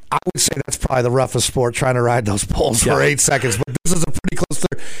I would say that's probably the roughest sport, trying to ride those poles for 8 seconds, but this is a pretty close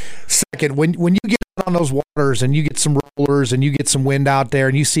second. When you get on those waters and you get some rollers and you get some wind out there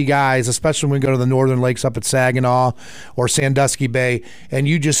and you see guys, especially when we go to the northern lakes up at Saginaw or Sandusky Bay, and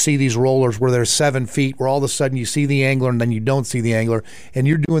you just see these rollers where they're 7 feet, where all of a sudden you see the angler and then you don't see the angler, and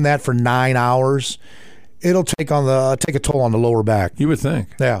you're doing that for 9 hours, it'll take a toll on the lower back. You would think.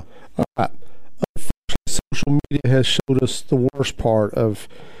 Yeah. Social media has showed us the worst part of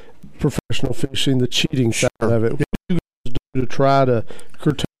professional fishing, the cheating side of it. What do you guys do to try to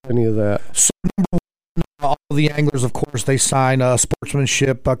curtail any of that? So number 1, all the anglers, of course, they sign a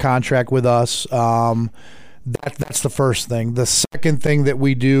sportsmanship contract with us. That's the first thing. The second thing that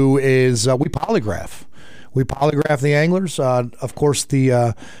we do is we polygraph. We polygraph the anglers, of course,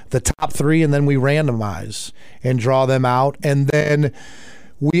 the top 3, and then we randomize and draw them out. And then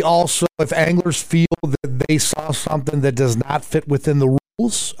we also, if anglers feel that they saw something that does not fit within the rules,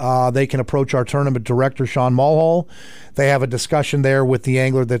 they can approach our tournament director, Sean Mulhall. They have a discussion there with the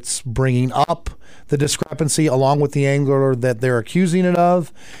angler that's bringing up the discrepancy along with the angler that they're accusing it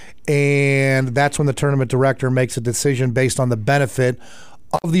of. And that's when the tournament director makes a decision based on the benefit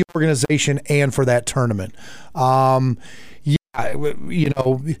of the organization and for that tournament. It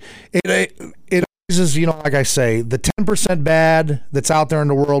is, like I say, the 10% bad that's out there in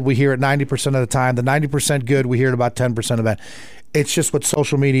the world, we hear it 90% of the time. The 90% good, we hear it about 10% of that. It's just what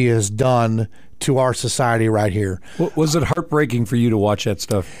social media has done to our society right here. Was it heartbreaking for you to watch that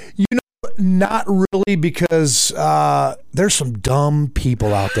stuff? Not really, because there's some dumb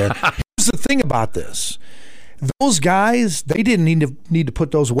people out there. Here's the thing about this. those guys, they didn't need to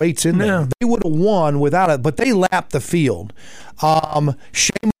put those weights in there. They would have won without it, but they lapped the field.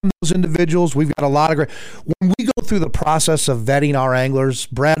 Shame on those individuals. We've got a lot of great. When we go through the process of vetting our anglers,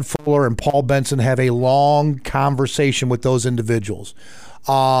 Brad Fuller and Paul Benson have a long conversation with those individuals.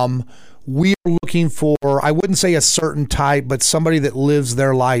 We are looking for, I wouldn't say a certain type, but somebody that lives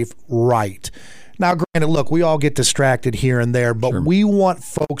their life right. Now, granted, look, we all get distracted here and there, but we want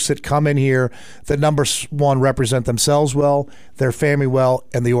folks that come in here that, number one, represent themselves well, their family well,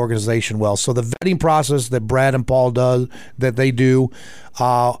 and the organization well. So the vetting process that Brad and Paul do,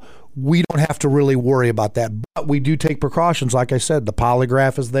 we don't have to really worry about that. But we do take precautions. Like I said, the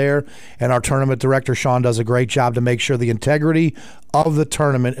polygraph is there, and our tournament director, Sean, does a great job to make sure the integrity of the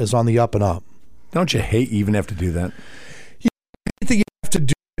tournament is on the up and up. Don't you hate you even have to do that? I think you have to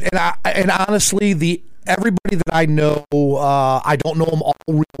do it. And honestly, everybody that I know, I don't know them all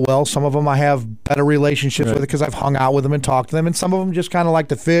real well. Some of them I have better relationships with because I've hung out with them and talked to them. And some of them just kind of like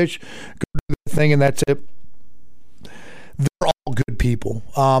to fish, go do their thing, and that's it. They're all good people.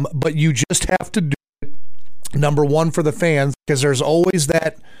 But you just have to do it, number one, for the fans, because there's always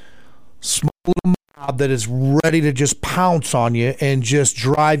that small little mob that is ready to just pounce on you and just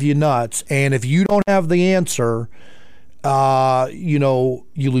drive you nuts. And if you don't have the answer, you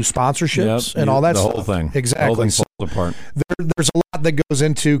lose sponsorships and all that stuff. The whole thing. Exactly. The whole thing falls apart. There's a lot that goes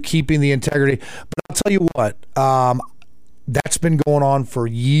into keeping the integrity. But I'll tell you what, that's been going on for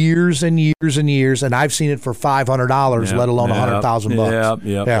years and years and years, and I've seen it for $500, let alone $100,000.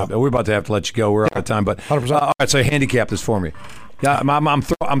 Yeah. We're about to have to let you go. We're out of time, but 100%. All right. So handicap this for me. Yeah, I'm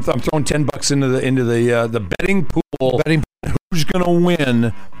throwing $10 into the betting pool. Who's going to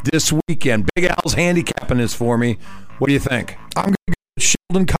win this weekend? Big Al's handicapping this for me. What do you think? I'm going to go with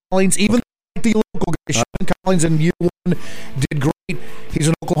Sheldon Collins, even though the local guy. Sheldon Collins in year one did great. He's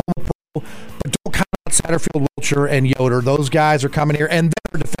an Oklahoma pro, but don't count out Satterfield, Wiltshire, and Yoder. Those guys are coming here, and then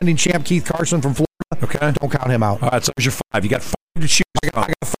our defending champ Keith Carson from Florida. Okay, don't count him out. All right, so there's your 5. You got 5 to choose.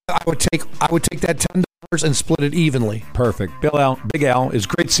 I would take that $10 and split it evenly. Perfect. Big Al, it's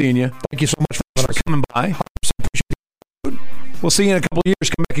great seeing you. Thank you so much for coming by. We'll see you in a couple of years.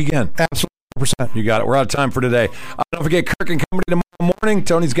 Come back again. Absolutely. 100%. You got it. We're out of time for today. Don't forget Kirk and Company tomorrow morning.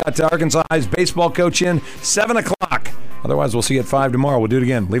 Tony's got Arkansas High's baseball coach in 7 o'clock. Otherwise, we'll see you at 5 tomorrow. We'll do it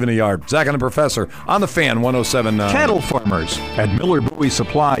again. Leaving the yard. Zach and the Professor on the Fan 107.9. Cattle farmers. At Miller Bowie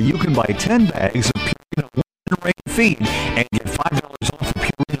Supply, you can buy 10 bags of pure rain feed and get